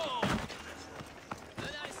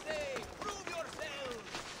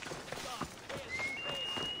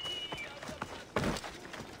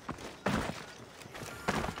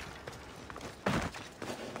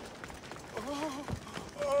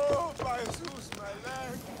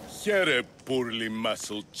Here, poorly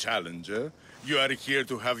muscled challenger. You are here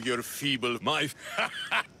to have your feeble...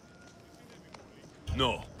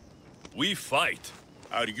 No. We fight.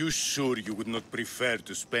 Are you sure you would not prefer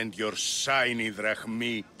to spend your shiny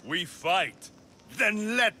drachmi? We fight.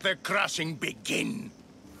 Then let the crushing begin.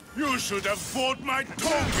 You should have bought my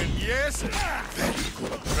token, yes? Very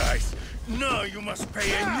good price. Now you must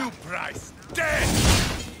pay a new price.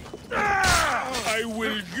 Death! I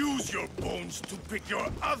will use your bones to pick your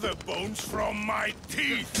other bones from my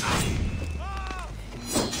teeth.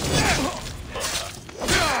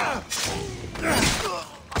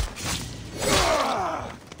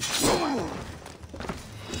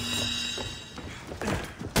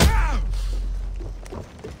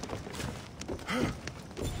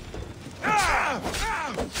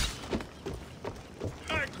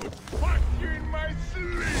 I could fuck you in my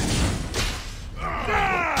sleep.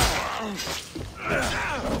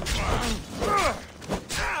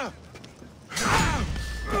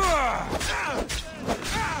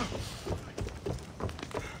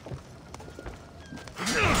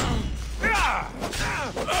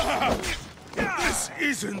 This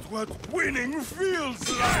isn't what winning feels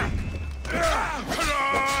like!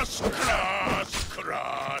 Cross, cross,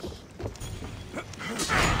 cross!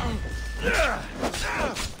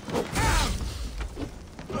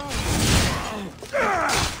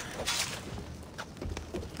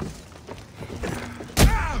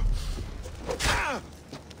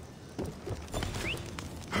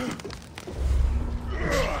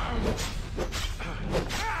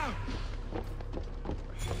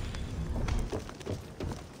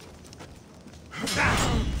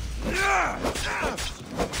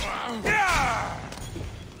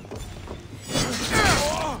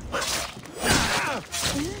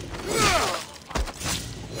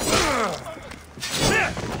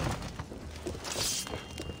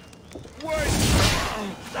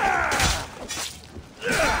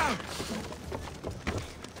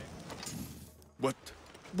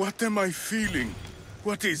 What am I feeling?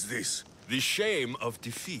 What is this? The shame of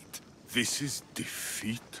defeat. This is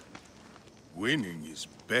defeat? Winning is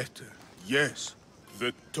better, yes.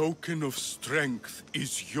 The token of strength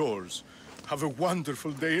is yours. Have a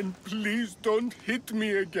wonderful day and please don't hit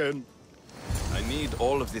me again. I need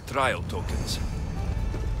all of the trial tokens.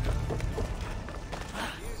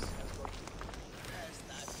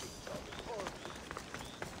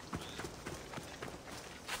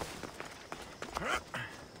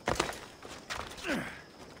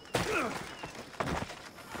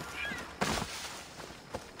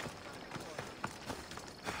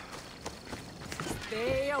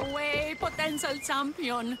 Stay away, potential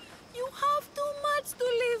champion. You have too much to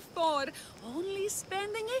live for. Only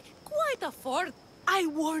spending quite a fort. I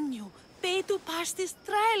warn you, pay to pass this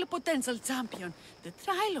trial, potential champion. The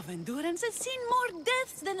trial of endurance has seen more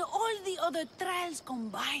deaths than all the other trials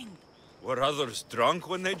combined. Were others drunk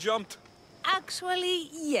when they jumped? Actually,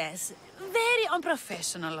 yes. Very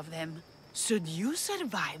unprofessional of them. Should you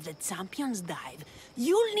survive the champion's dive,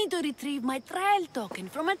 you'll need to retrieve my trial token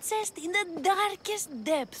from a chest in the darkest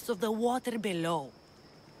depths of the water below.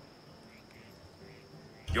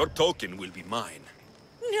 Your token will be mine.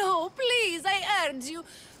 No, please, I urge you.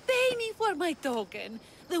 Pay me for my token.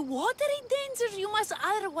 The watery dangers you must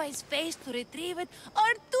otherwise face to retrieve it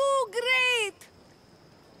are too great.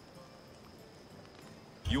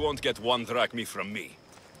 You won't get one drachmi from me.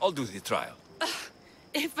 I'll do the trial.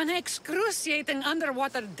 If an excruciating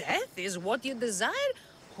underwater death is what you desire,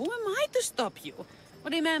 who am I to stop you?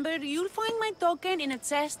 Remember, you'll find my token in a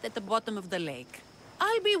chest at the bottom of the lake.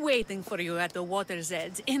 I'll be waiting for you at the water's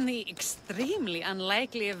edge in the extremely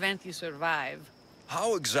unlikely event you survive.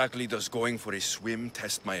 How exactly does going for a swim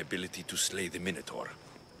test my ability to slay the Minotaur?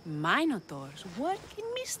 Minotaurs work in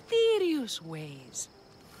mysterious ways.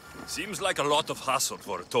 Seems like a lot of hassle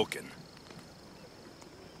for a token.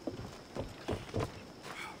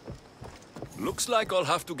 Looks like I'll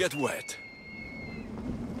have to get wet.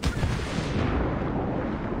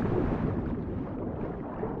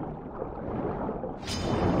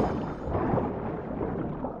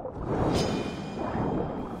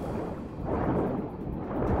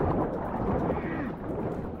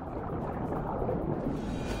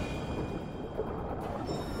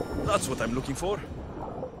 That's what I'm looking for.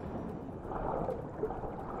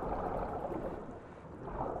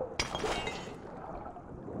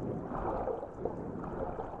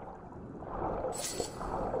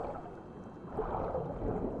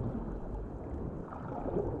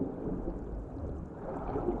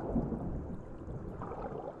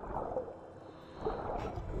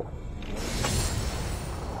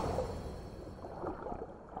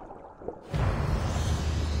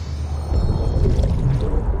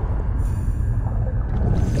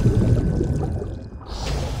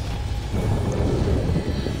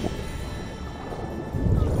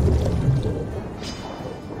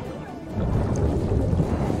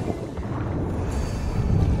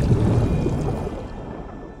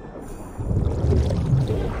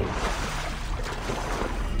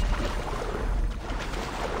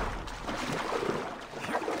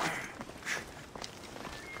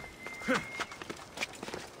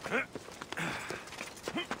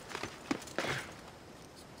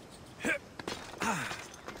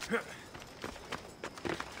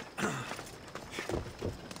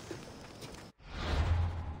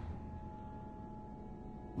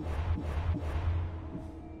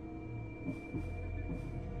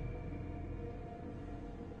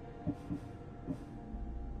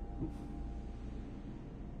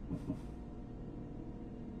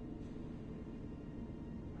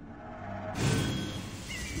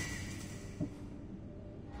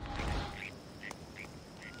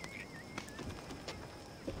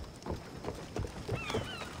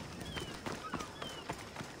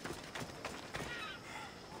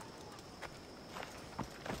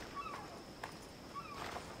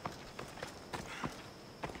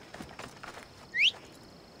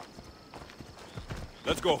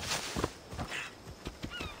 Let's go.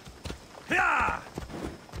 Yeah!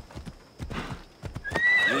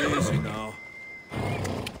 Easy now.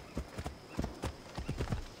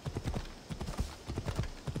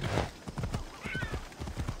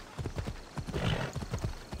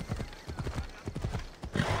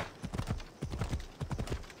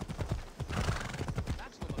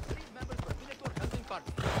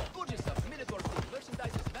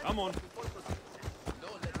 Come on.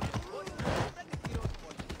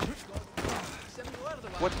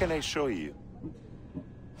 What can I show you?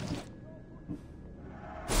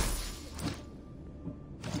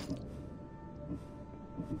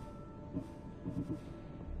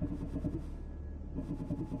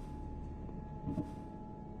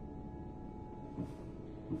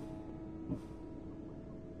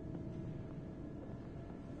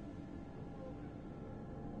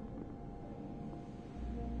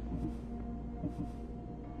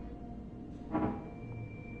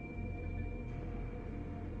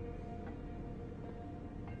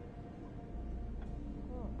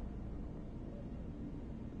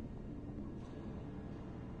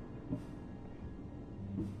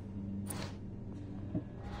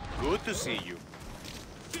 Good to see you.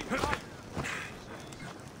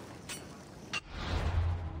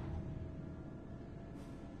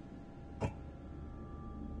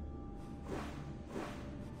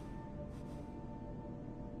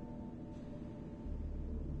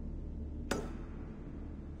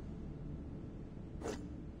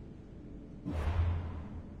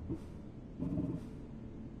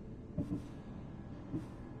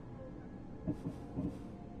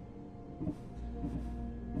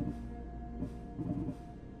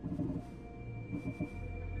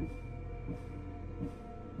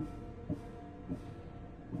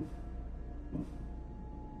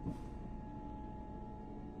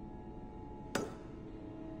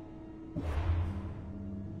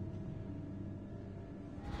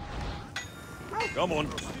 Come on.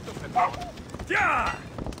 Yeah!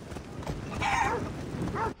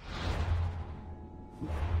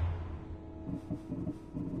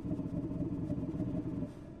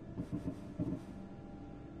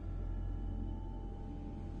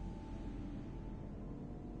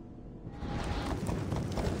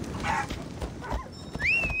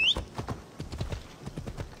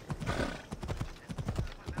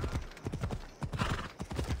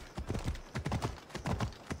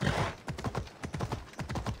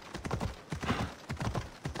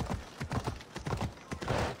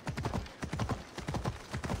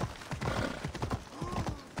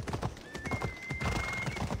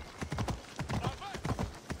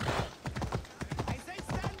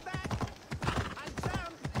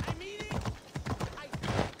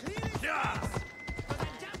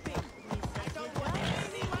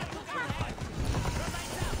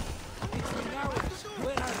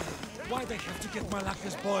 Why'd I have to get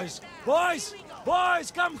Malaka's boys? Boys!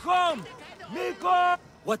 Boys, come home! Miko!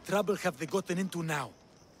 What trouble have they gotten into now?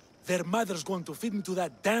 Their mother's going to feed me to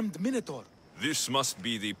that damned Minotaur. This must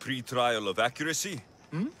be the pre-trial of accuracy?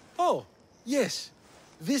 Hmm? Oh, yes.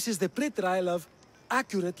 This is the pre-trial of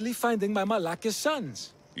accurately finding my Malaka's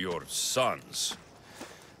sons. Your sons?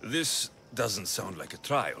 This doesn't sound like a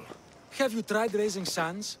trial. Have you tried raising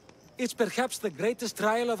sons? It's perhaps the greatest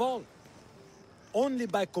trial of all. Only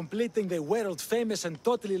by completing the world-famous and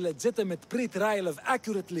totally legitimate pre-trial of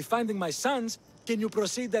accurately finding my sons can you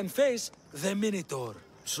proceed and face the Minotaur.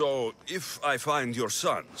 So, if I find your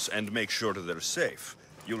sons and make sure they're safe,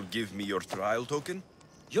 you'll give me your trial token?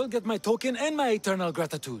 You'll get my token and my eternal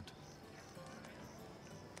gratitude.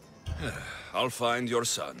 I'll find your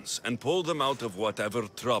sons and pull them out of whatever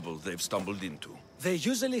trouble they've stumbled into. They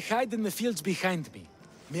usually hide in the fields behind me.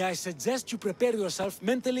 May I suggest you prepare yourself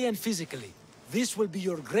mentally and physically. This will be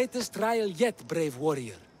your greatest trial yet, brave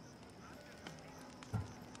warrior.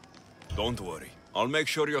 Don't worry. I'll make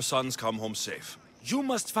sure your sons come home safe. You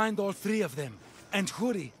must find all three of them. And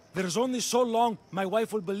hurry. There's only so long my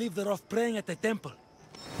wife will believe they're off praying at the temple.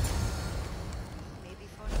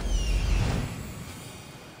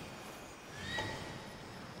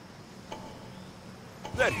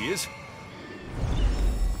 There he is.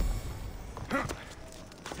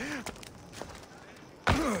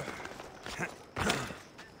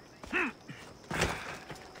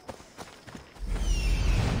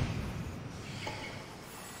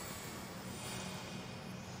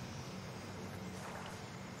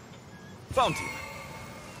 Found him.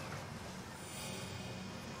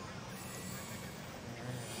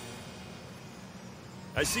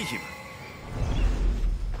 I see him.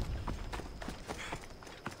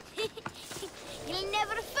 You'll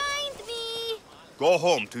never find me. Go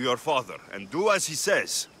home to your father and do as he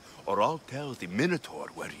says, or I'll tell the Minotaur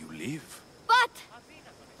where you live. But...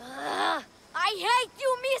 I hate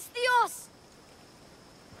you, Misthios!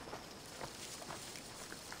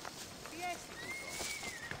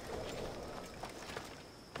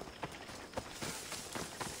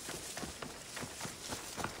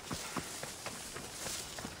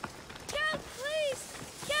 Help, please!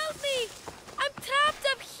 Help me! I'm trapped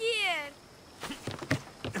up here!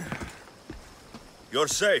 You're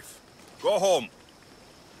safe. Go home.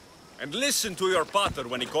 And listen to your pater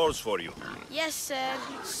when he calls for you. Yes, sir.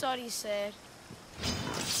 Sorry, sir.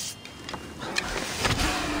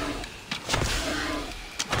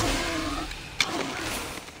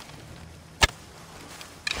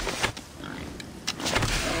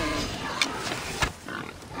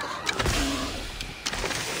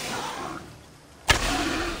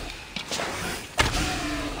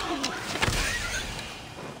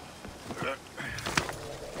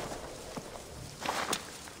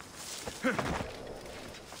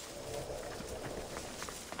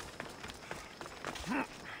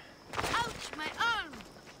 Ouch, my arm!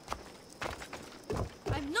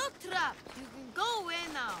 I'm not trapped. You can go away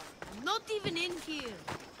now. I'm not even in here.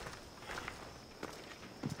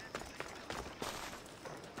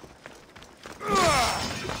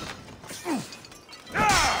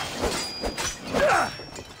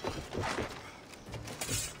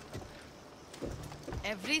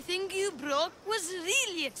 Everything you broke was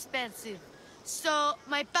really expensive. So,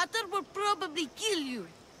 my pater will probably kill you.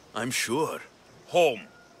 I'm sure. Home.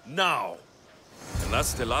 Now. And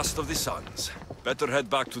that's the last of the sons. Better head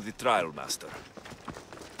back to the trial master.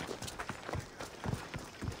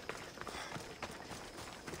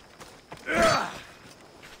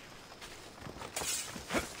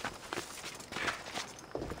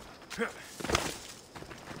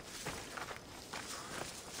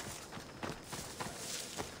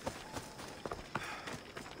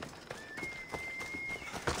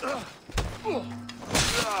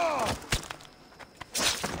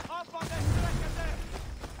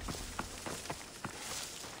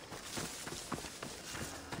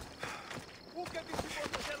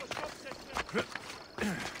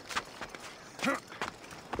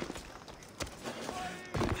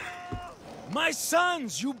 My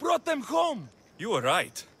sons! You brought them home! You were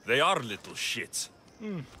right. They are little shits.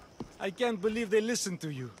 I can't believe they listened to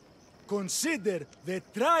you. Consider the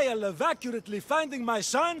trial of accurately finding my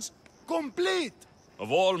sons complete!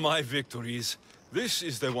 Of all my victories, this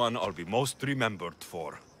is the one I'll be most remembered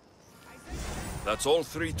for. That's all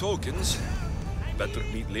 3 tokens. Better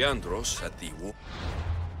meet Leandros at the war.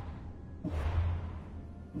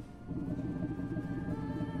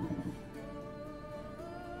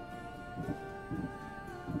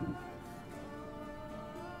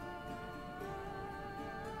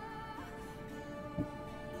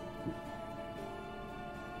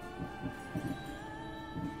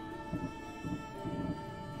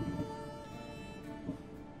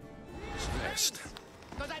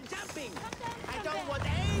 Because I'm jumping! I don't want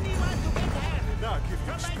anyone to get hurt! Now give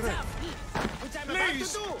From me strength. myself! Which I'm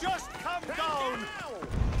Please, about to do! just come down!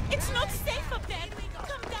 It's not safe up there!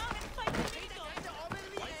 Come down and fight the Minotaur!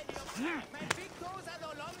 My big toes are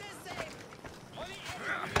no longer safe! Only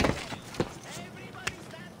everybody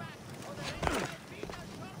stand back! Or the rest of my feet are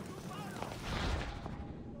sure to follow!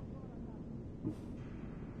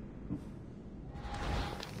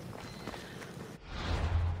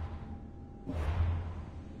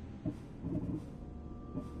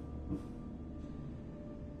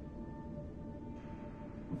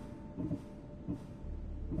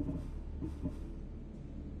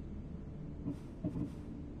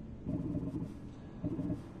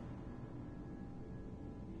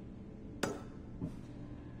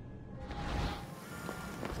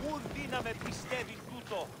 Ουρδί να με πιστεύει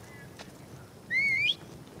τούτο.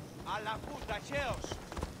 Αλλά πού ταχαίως.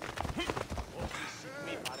 Όχι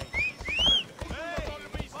στιγμή παρέχει.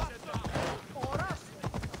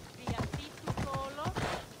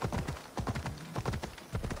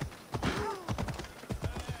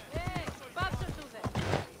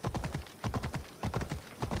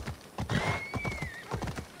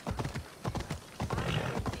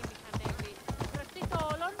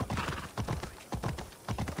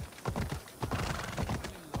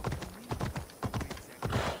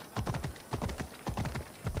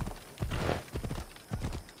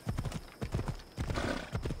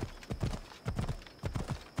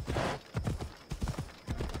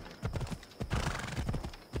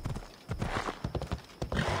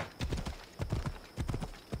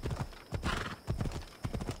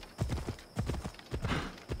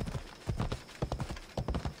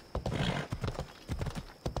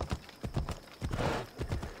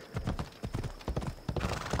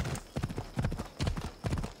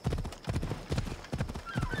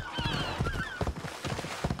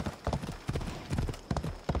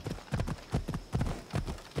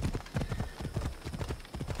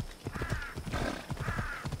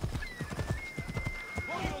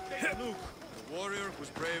 Look, a warrior whose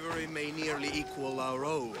bravery may nearly equal our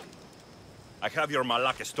own. I have your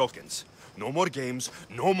Malakis tokens. No more games,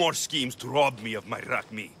 no more schemes to rob me of my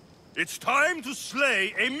Rakmi. It's time to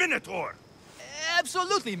slay a Minotaur!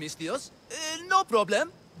 Absolutely, Mistios. No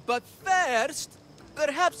problem. But first,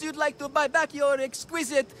 perhaps you'd like to buy back your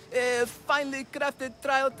exquisite, finely crafted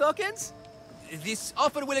trial tokens? This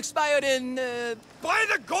offer will expire in, By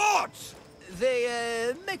the gods!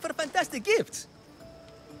 They, make for fantastic gifts.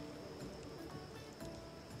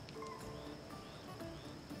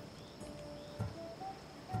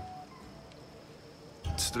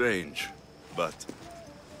 Strange, but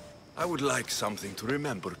I would like something to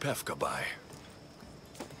remember Pefka by.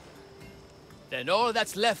 Then all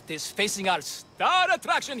that's left is facing our star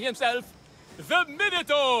attraction himself, the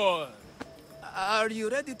Minotaur! Are you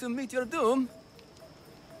ready to meet your doom?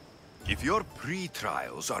 If your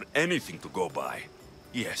pre-trials are anything to go by,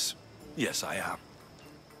 yes. Yes, I am.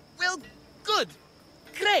 Well, good.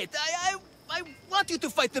 Great. I want you to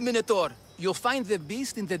fight the Minotaur. You'll find the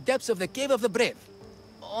beast in the depths of the Cave of the Brave,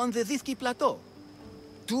 on the Thithki Plateau.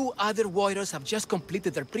 2 other warriors have just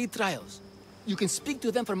completed their pre-trials. You can speak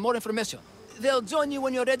to them for more information. They'll join you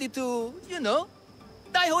when you're ready to, you know,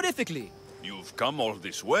 die horrifically. You've come all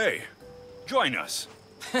this way. Join us.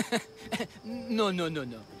 No.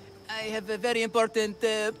 I have a very important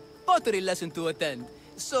pottery lesson to attend.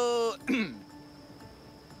 So...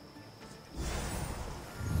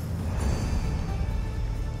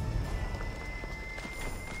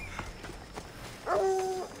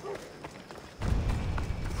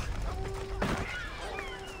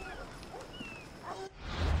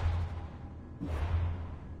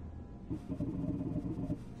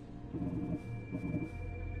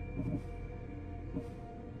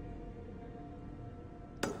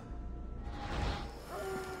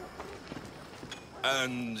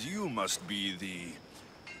 And you must be the...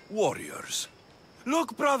 warriors.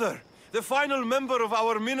 Look, brother! The final member of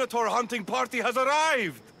our Minotaur hunting party has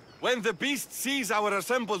arrived! When the beast sees our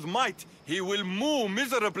assembled might, he will moo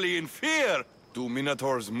miserably in fear! Do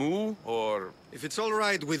Minotaurs moo, or... If it's all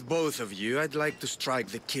right with both of you, I'd like to strike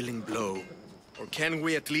the killing blow. Or can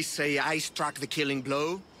we at least say I struck the killing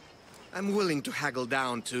blow? I'm willing to haggle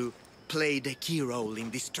down to play the key role in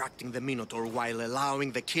distracting the Minotaur while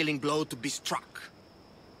allowing the killing blow to be struck.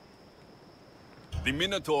 The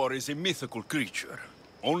Minotaur is a mythical creature.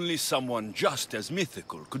 Only someone just as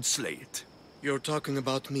mythical could slay it. You're talking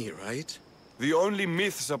about me, right? The only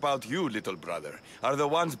myths about you, little brother, are the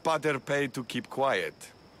ones Pater paid to keep quiet.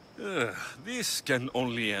 This can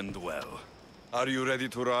only end well. Are you ready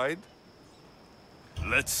to ride?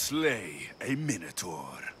 Let's slay a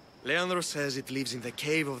Minotaur. Leandro says it lives in the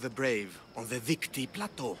Cave of the Brave, on the Thithki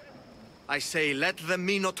Plateau. I say, let the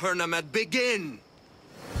Minotaur tournament begin!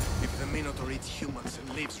 If the Minotaur eats humans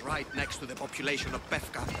and lives right next to the population of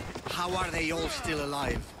Befka, how are they all still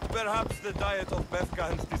alive? Perhaps the diet of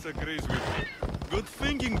Befkans disagrees with me. Good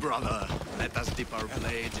thinking, brother. Let us dip our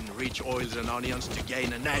blades in rich oils and onions to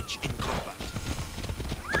gain an edge in combat.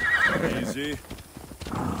 Easy.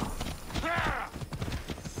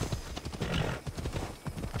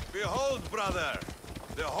 Behold, brother,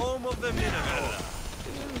 the home of the Minotaur.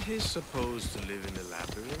 Isn't he supposed to live in a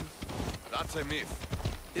labyrinth? That's a myth.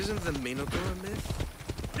 Isn't the Minotaur a myth?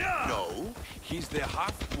 No, he's the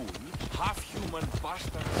half-moon, half-human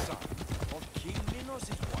bastard son of King Minos'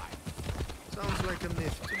 wife. Sounds like a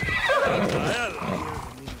myth to me. Here the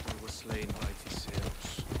Minotaur was slain by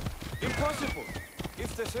Theseus. Impossible!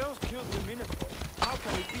 If Theseus killed the Minotaur, how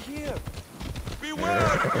can it be here?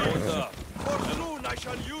 Beware, Peter! For soon I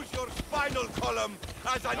shall use your spinal column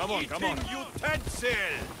as an eating utensil!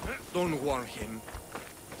 Don't warn him.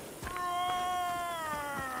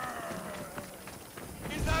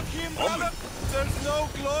 Is that him, brother? There's no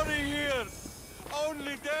glory here!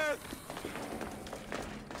 Only death!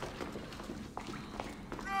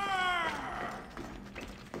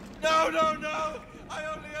 No! I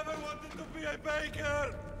only ever wanted to be a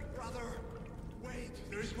baker! Brother, wait.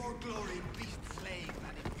 There is more glory in beast slaying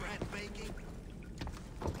than in bread baking.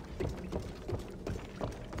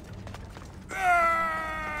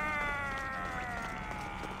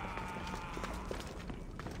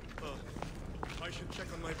 I should check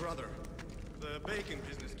on my brother. The baking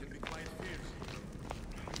business can be quite fierce.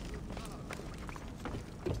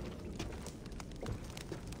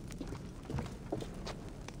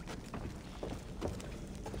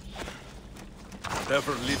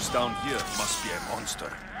 Whatever lives down here must be a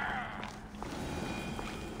monster.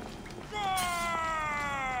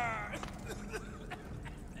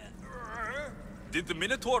 Did the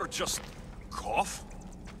Minotaur just cough?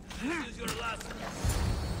 This is your last.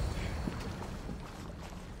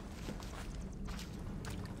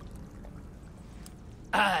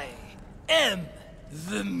 I am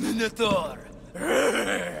the Minotaur.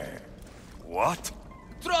 What?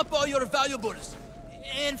 Drop all your valuables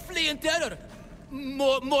and flee in terror.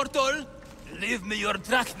 Mortal, leave me your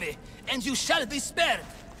drachme, and you shall be spared.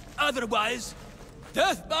 Otherwise,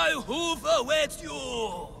 death by hoof awaits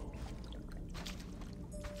you.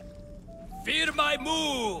 Fear my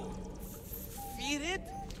move. Fear it?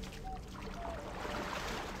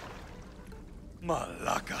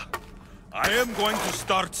 Malaka. I am going to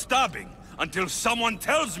start stabbing until someone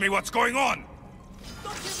tells me what's going on.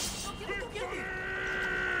 Don't kill me!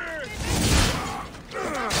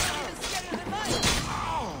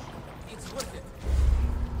 It's worth it.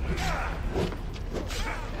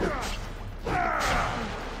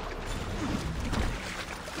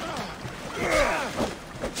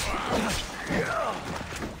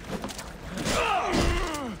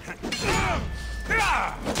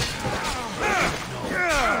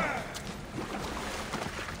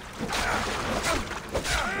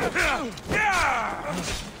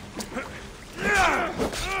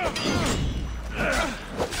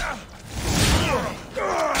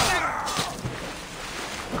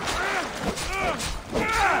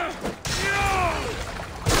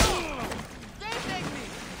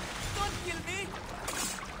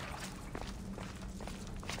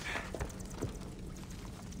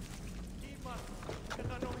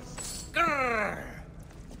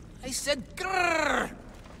 I said grrr!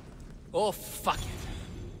 Oh, fuck it.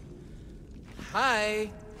 Hi.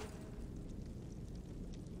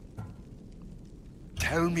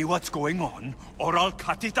 Tell me what's going on, or I'll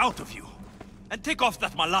cut it out of you. And take off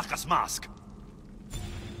that Malaka's mask.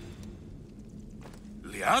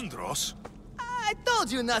 Leandros? I told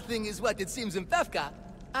you nothing is what it seems in Pevka.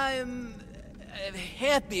 I'm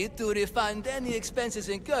happy to refund any expenses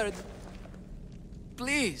incurred.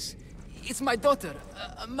 Please, it's my daughter,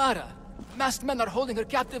 Mara. Masked men are holding her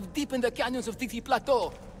captive deep in the canyons of Titi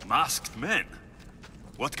Plateau. Masked men?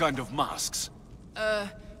 What kind of masks?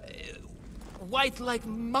 White like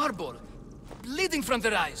marble, bleeding from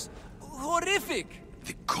their eyes. Horrific!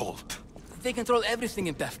 The cult. They control everything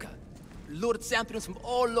in Pevka. Lured champions from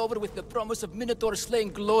all over with the promise of Minotaur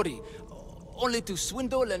slaying glory, only to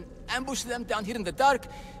swindle and ambush them down here in the dark.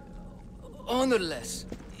 Honorless.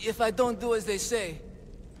 If I don't do as they say,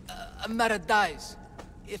 Amara dies.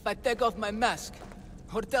 If I take off my mask,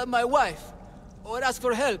 or tell my wife, or ask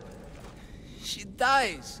for help, she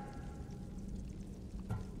dies.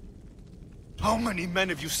 How many men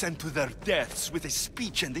have you sent to their deaths with a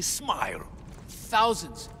speech and a smile?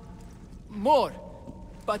 Thousands. More.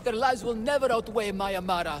 But their lives will never outweigh my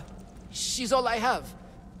Amara. She's all I have.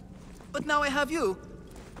 But now I have you,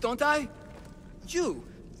 don't I? You.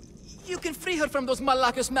 You can free her from those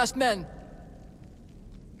Malaka's masked men.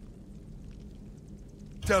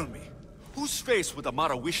 Tell me, whose face would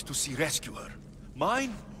Amara wish to see rescue her?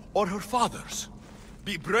 Mine or her father's?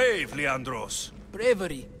 Be brave, Leandros.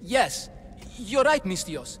 Bravery, yes. You're right,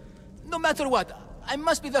 Mistios. No matter what, I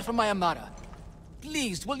must be there for my Amara.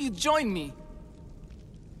 Please, will you join me?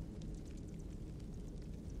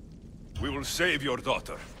 We will save your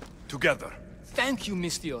daughter. Together. Thank you,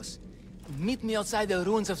 Mistios. Meet me outside the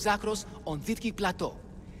ruins of Zakros on Vitki Plateau.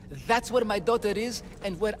 That's where my daughter is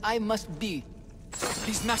and where I must be.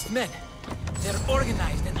 These masked men, they're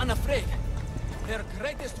organized and unafraid. Their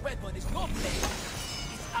greatest weapon is no blade,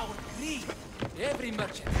 it's our greed. Every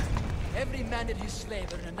merchant, every man and his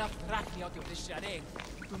slave earn enough drachmi out of this charade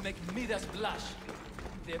to make Midas blush.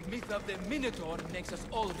 The myth of the Minotaur makes us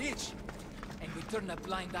all rich, and we turn a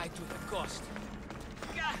blind eye to the cost.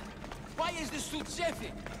 Gah! Why is this suit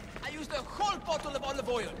chafing? I used a whole bottle of olive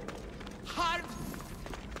oil. Hard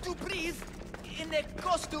to breathe in a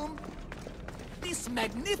costume this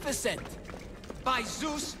magnificent. By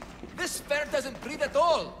Zeus, this fair doesn't breathe at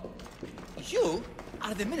all. You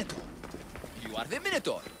are the Minotaur. You are the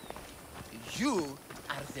Minotaur. You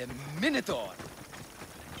are the Minotaur.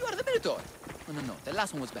 You are the Minotaur. No, the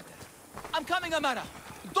last one was better. I'm coming, Amara.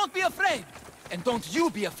 Don't be afraid. And don't you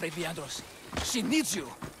be afraid, Leandros. She needs you.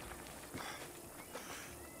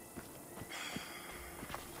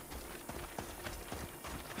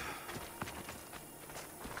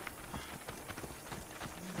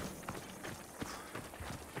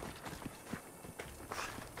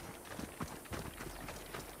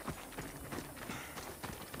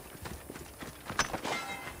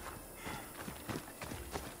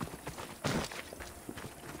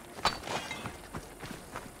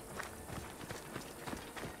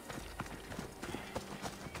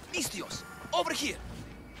 Mistios, over here.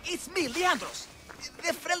 It's me, Leandros.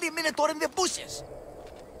 The friendly Minotaur in the bushes.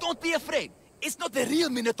 Don't be afraid. It's not the real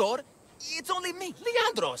Minotaur. It's only me,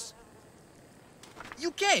 Leandros.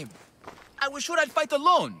 You came. I was sure I'd fight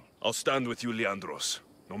alone. I'll stand with you, Leandros.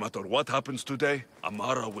 No matter what happens today,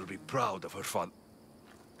 Amara will be proud of her father.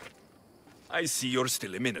 I see you're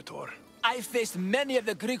still a Minotaur. I faced many of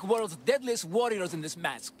the Greek world's deadliest warriors in this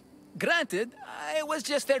mask. Granted, I was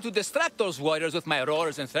just there to distract those warriors with my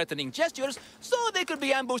roars and threatening gestures, so they could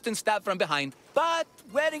be ambushed and stabbed from behind. But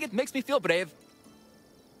wearing it makes me feel brave.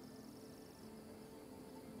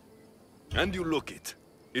 And you look it.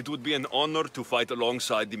 It would be an honor to fight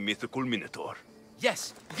alongside the mythical Minotaur.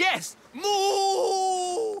 Yes! Yes!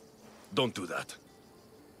 Moo! Don't do that.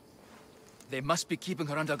 They must be keeping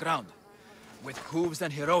her underground. With hooves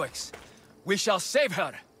and heroics. We shall save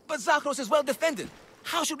her. But Zakros is well defended.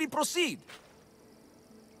 How should we proceed?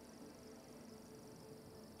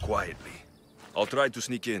 Quietly. I'll try to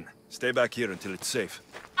sneak in. Stay back here until it's safe.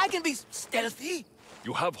 I can be stealthy.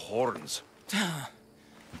 You have horns.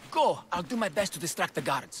 Go. I'll do my best to distract the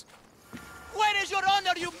guards. Where is your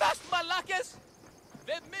honor, you masked Malakas?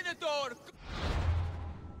 The Minotaur!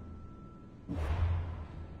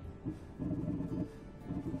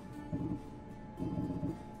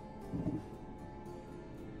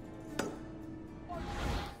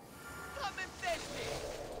 Come and face me!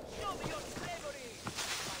 Show me your bravery!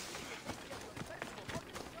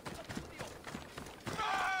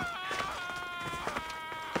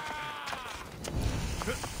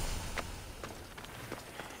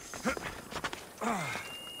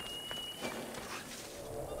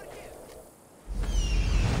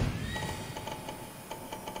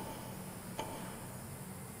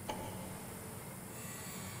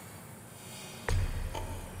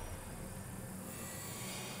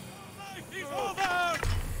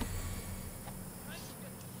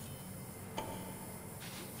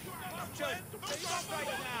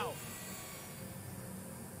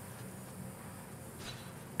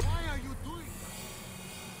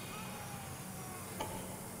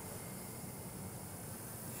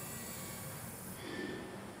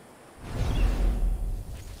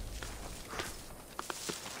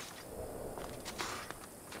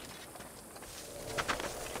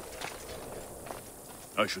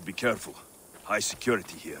 I should be careful. High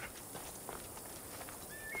security here.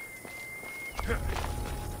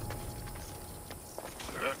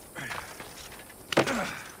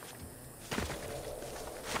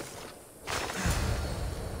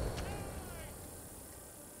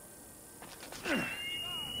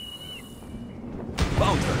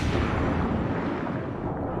 Found her!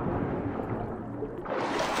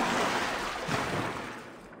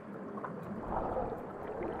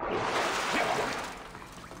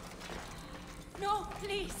 No,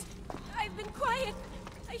 please. I've been quiet.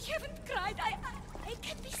 I haven't cried. I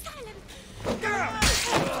can't be silent.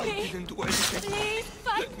 Help me. Didn't do anything. Please,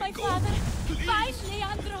 find Let my me go. father. Please. Find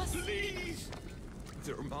Leandros. Please!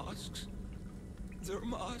 They're masks. They're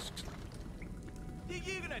masks.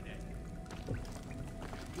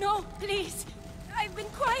 No, please. I've been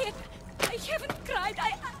quiet. I haven't cried.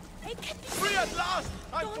 I can't be Free at last!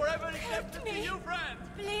 I'm Don't forever hurt indebted to me. you, friend!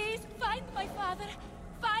 Please, find my father.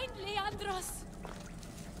 Find Leandros.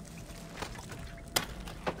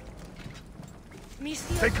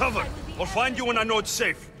 Monsieur, Take cover! I will be I'll find you when I know it's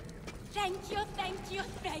safe. Thank you, thank you,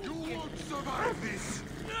 thank you. You won't survive this!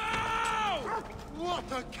 No! What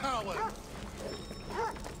a coward!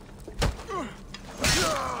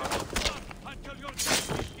 Until you're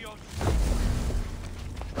dead, Dios.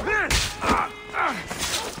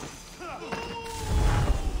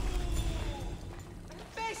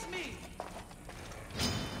 Face me!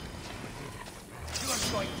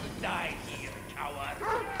 You're going to die here, coward!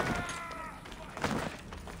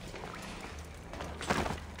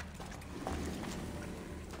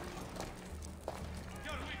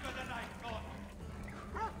 You're weaker than I thought.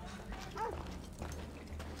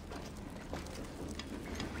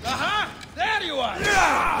 Aha! There you are!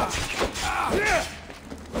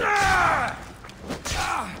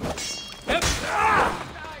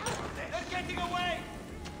 They're getting away!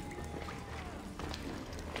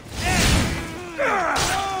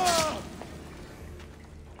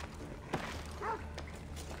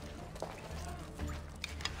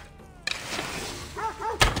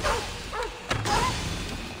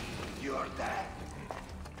 You're dead!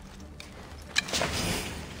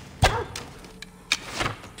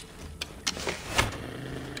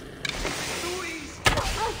 Luis! Not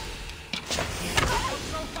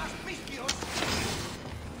so fast, Mistios!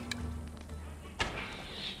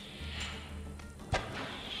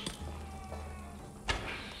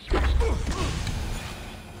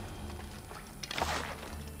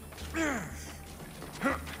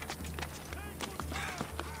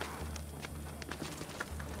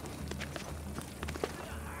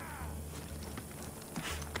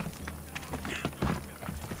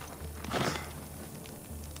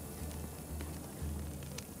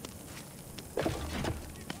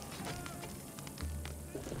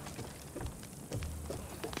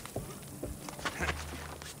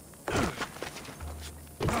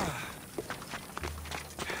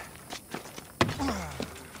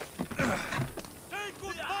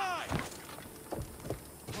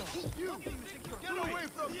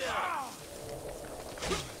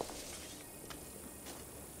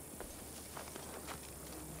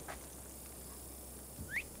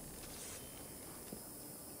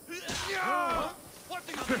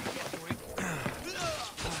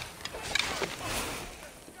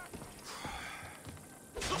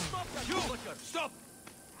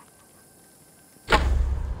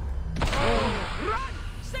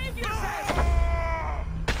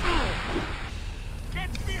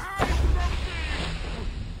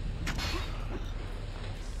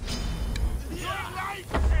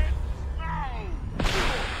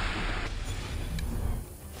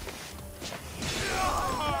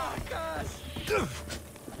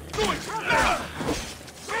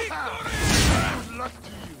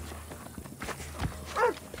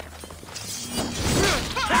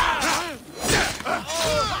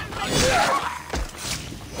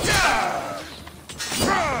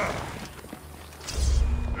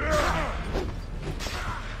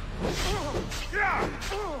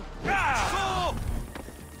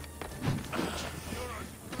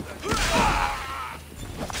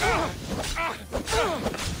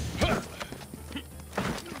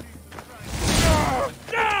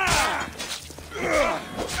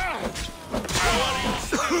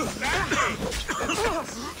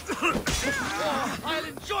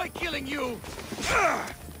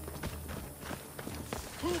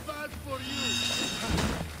 Too bad for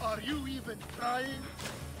you. Are you even trying?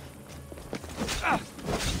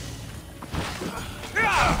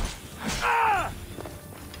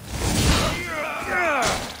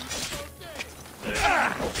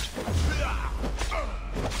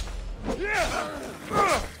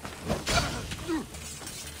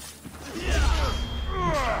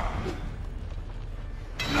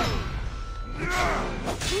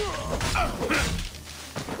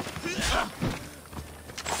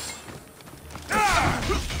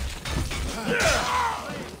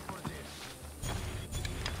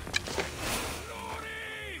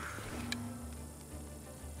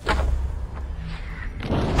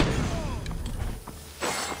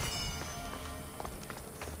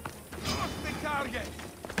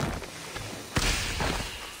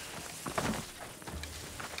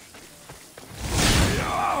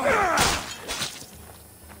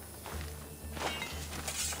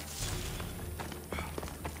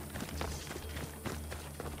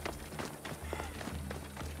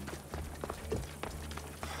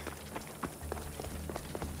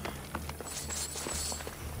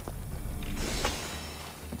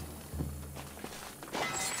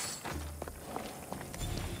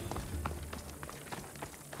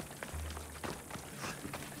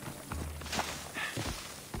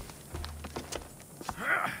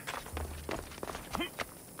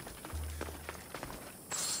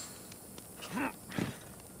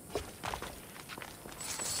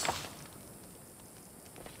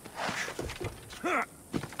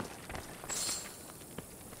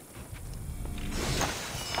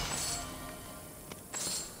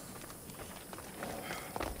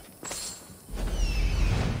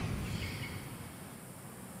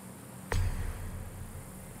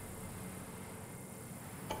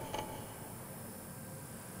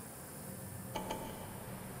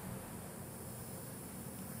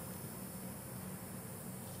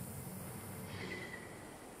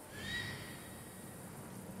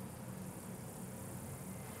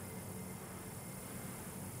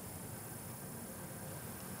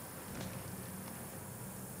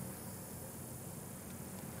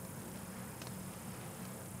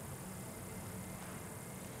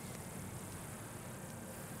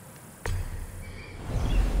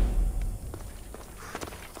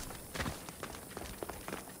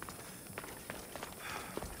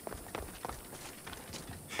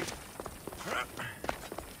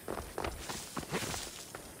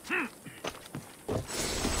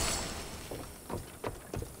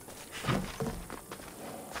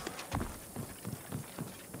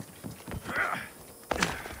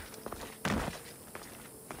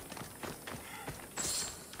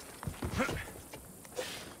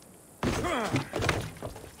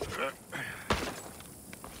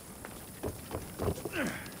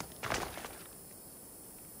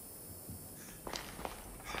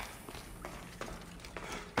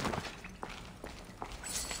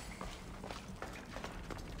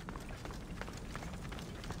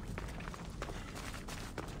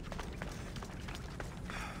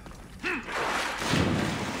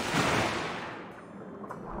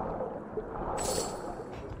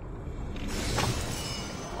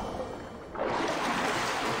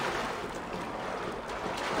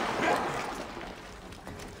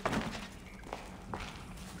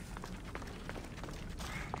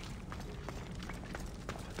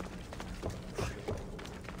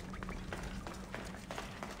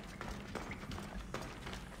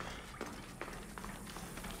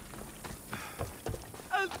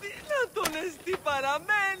 Αδύνατον εστι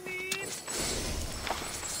παραμένεις!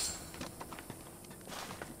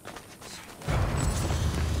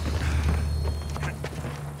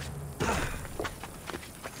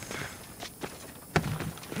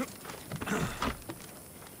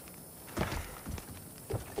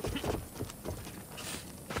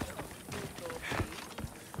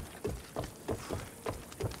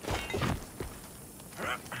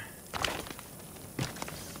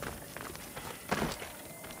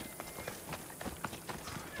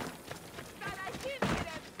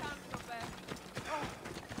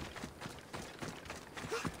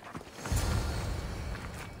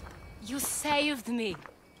 You saved me.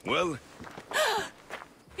 Well,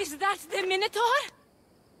 Is that the Minotaur?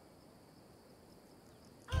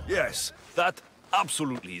 yes, that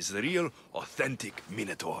absolutely is the real, authentic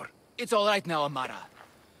Minotaur. It's all right now, Amara.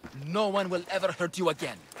 No one will ever hurt you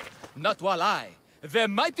again. Not while I, the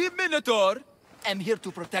mighty Minotaur, am here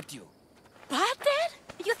to protect you. Spartan?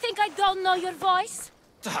 You think I don't know your voice?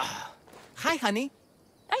 Hi, honey.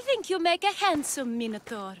 I think you make a handsome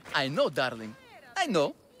Minotaur. I know, darling. I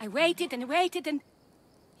know. I waited and waited and...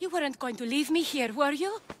 You weren't going to leave me here, were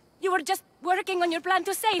you? You were just Working on your plan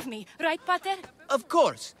to save me, right, Pater? Of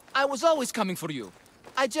course. I was always coming for you.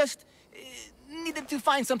 I just needed to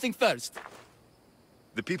find something first.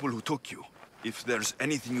 The people who took you, if there's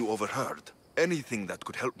anything you overheard, anything that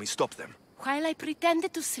could help me stop them. While I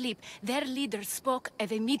pretended to sleep, their leader spoke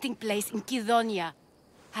of a meeting place in Kidonia.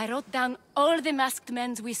 I wrote down all the masked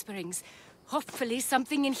men's whisperings. Hopefully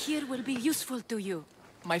something in here will be useful to you.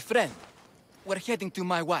 My friend, we're heading to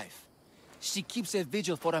my wife. She keeps a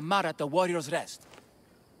vigil for Amara at the Warrior's Rest.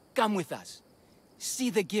 Come with us. See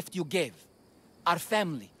the gift you gave. Our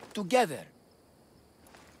family, together.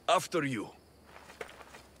 After you.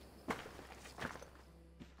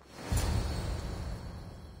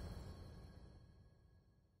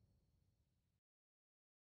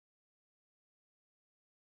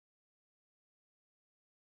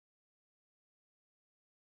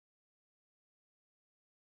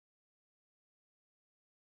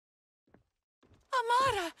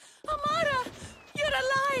 Amara! Amara! You're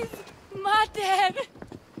alive! Mater!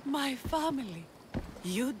 My family.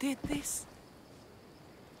 You did this?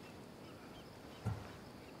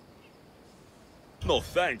 No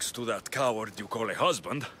thanks to that coward you call a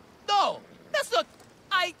husband. No! That's not...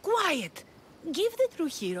 Quiet! Give the true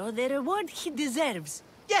hero the reward he deserves.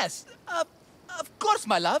 Yes, of course,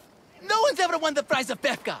 my love. No one's ever won the prize of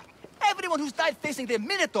Pefka. Everyone who's died facing the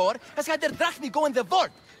Minotaur has had their drachmi go in the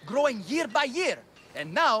vault, growing year by year.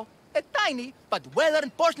 And now, a tiny but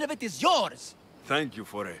well-earned portion of it is yours. Thank you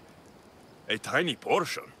for a tiny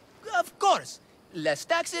portion. Of course. Less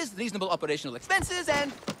taxes, reasonable operational expenses,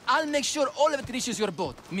 and I'll make sure all of it reaches your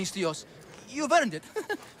boat, Mistios. You've earned it.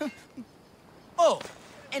 Oh,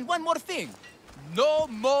 and one more thing. No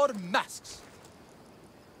more masks.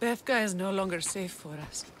 Pefka is no longer safe for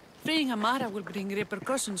us. Freeing Amara will bring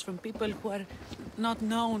repercussions from people who are not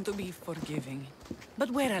known to be forgiving.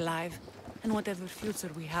 But we're alive, and whatever future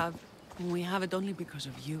we have, and we have it only because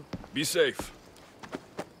of you. Be safe.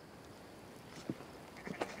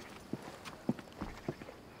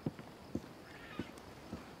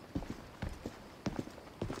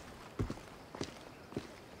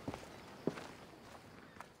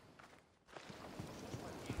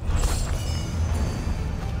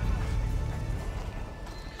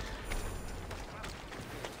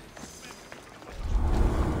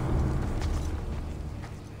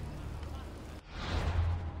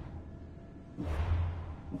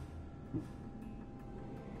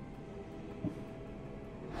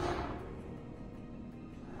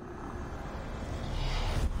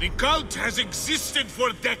 The cult has existed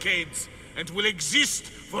for decades, and will exist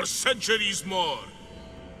for centuries more.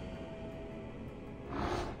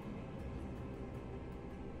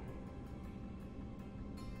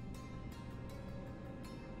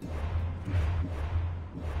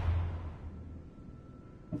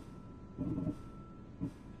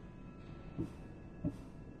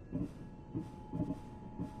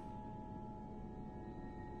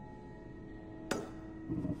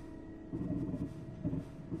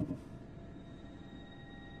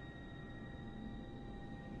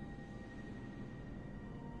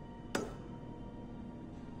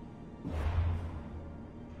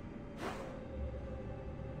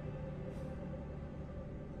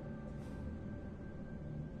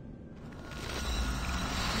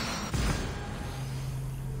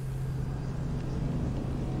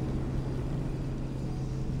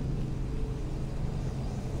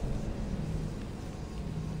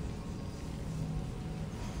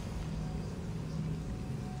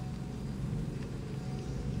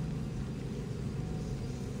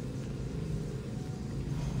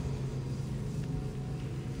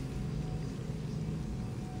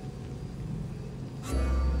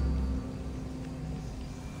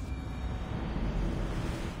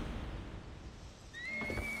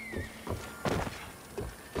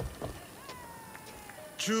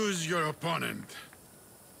 Choose your opponent.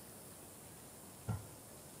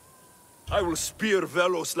 I will spear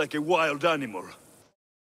Velos like a wild animal.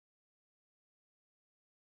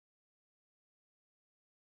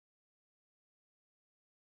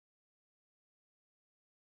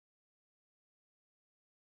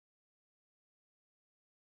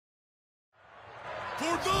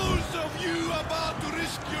 For those of you about to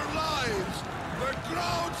risk your lives, the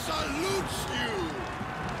crowd salutes you!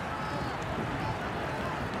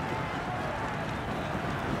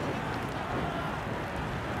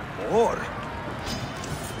 Or...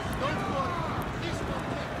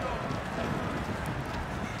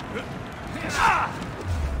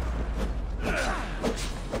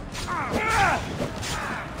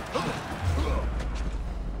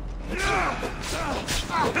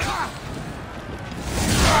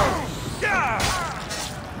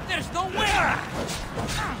 There's no way!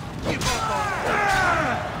 Give up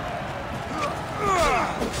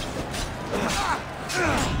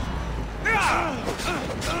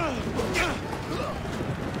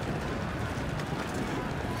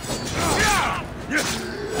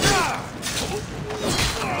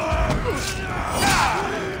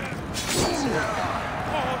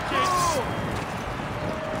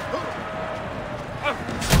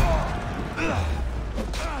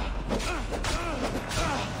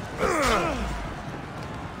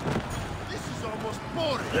los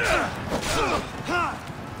pobres!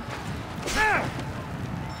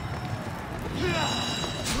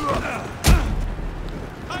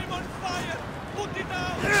 I'm on fire! Put it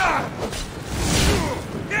out!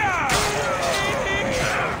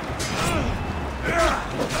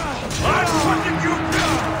 I'm putting you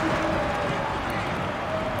down!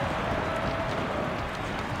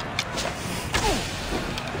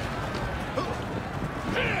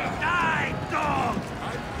 Die, dog!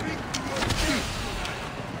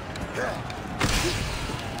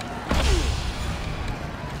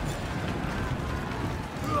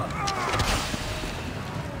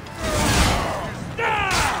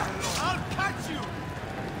 I'll catch you!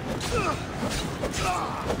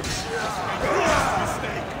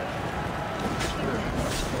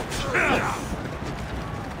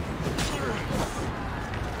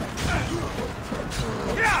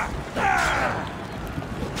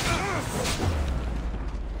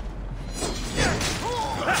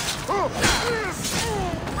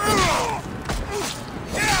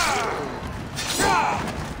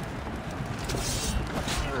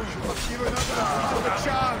 Give another a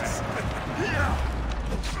chance!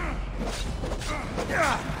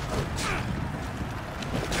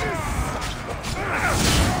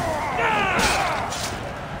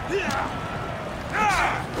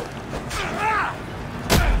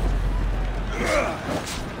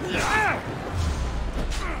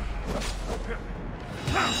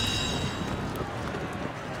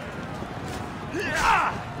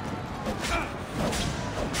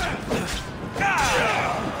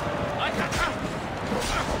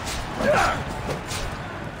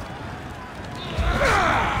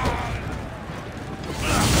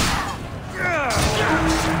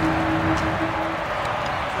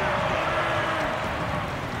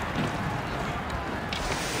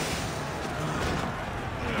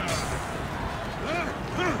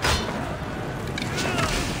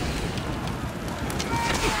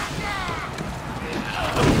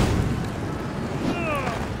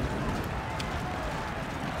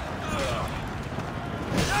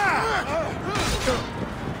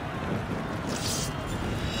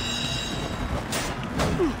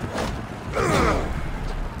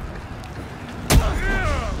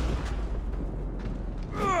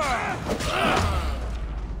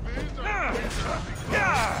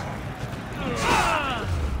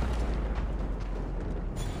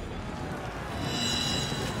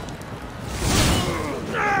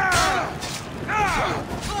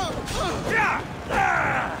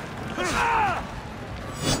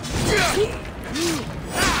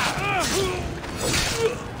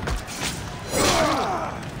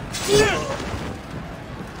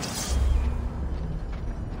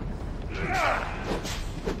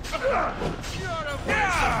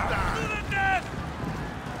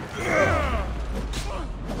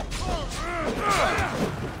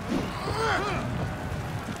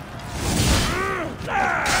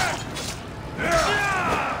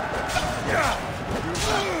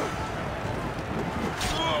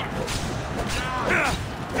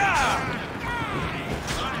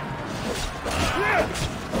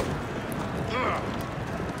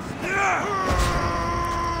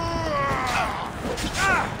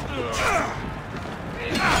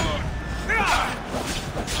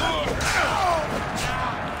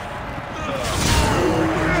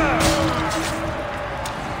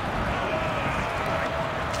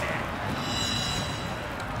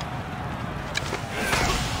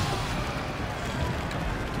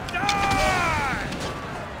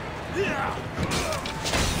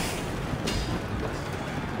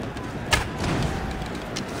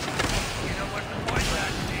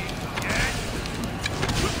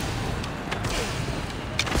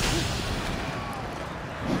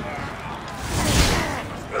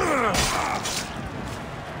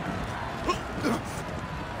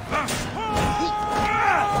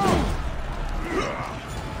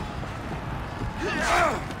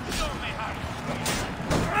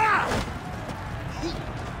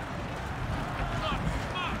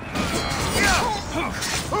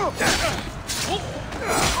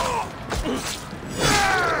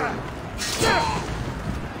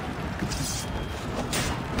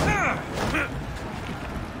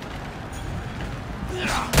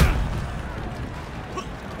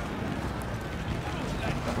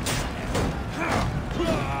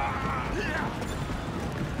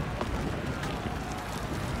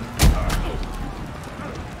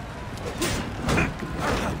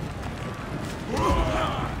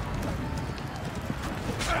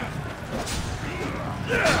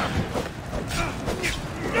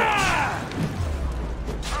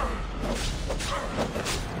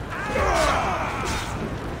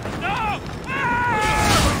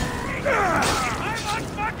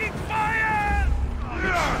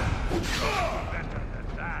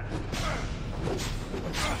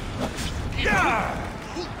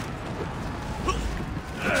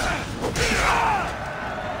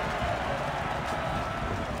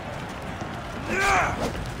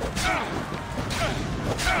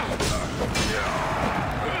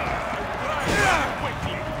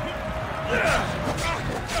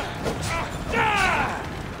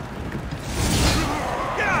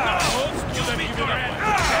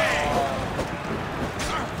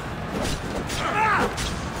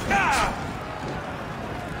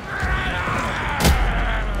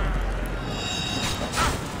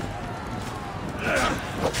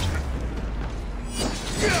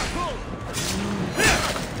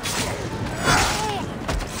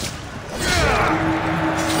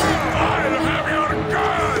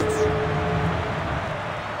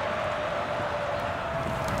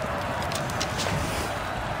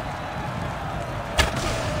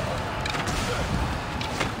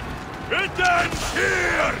 It ends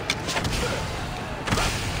here!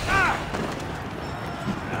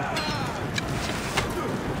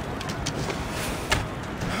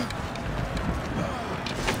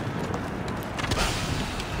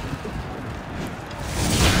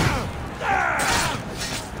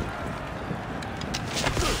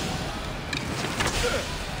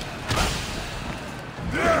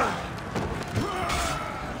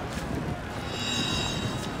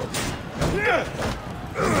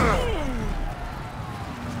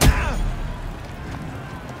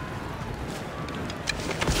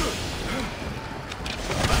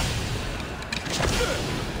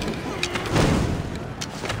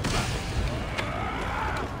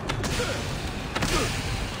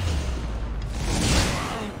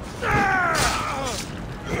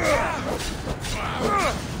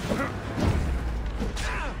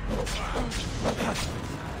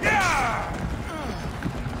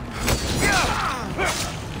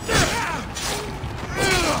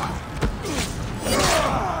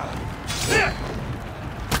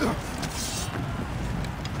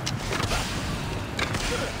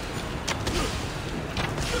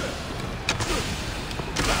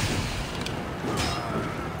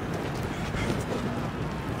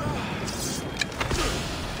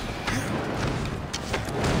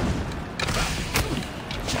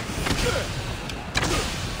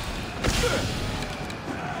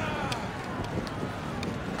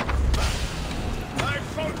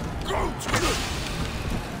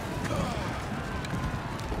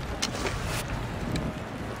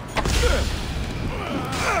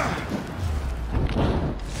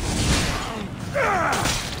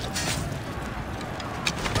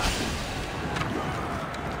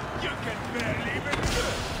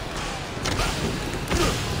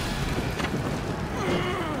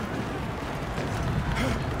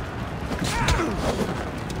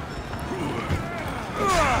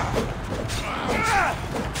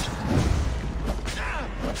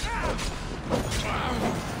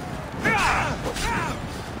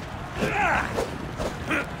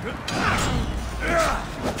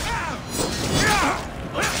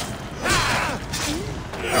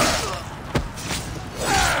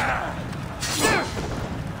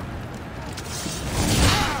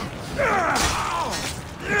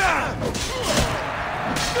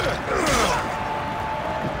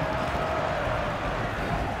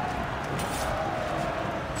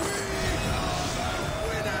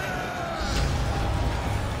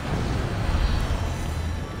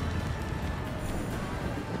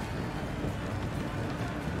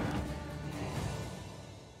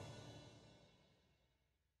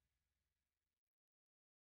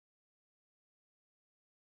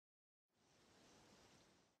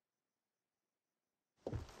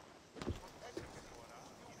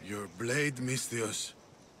 Your blade, Misthios.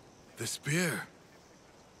 The spear.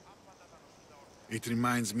 It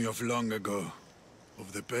reminds me of long ago,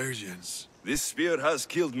 of the Persians. This spear has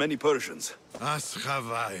killed many Persians. As have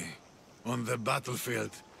I, on the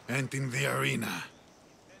battlefield and in the arena.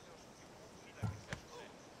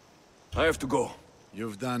 I have to go.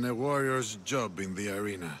 You've done a warrior's job in the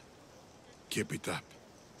arena. Keep it up.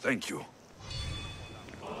 Thank you.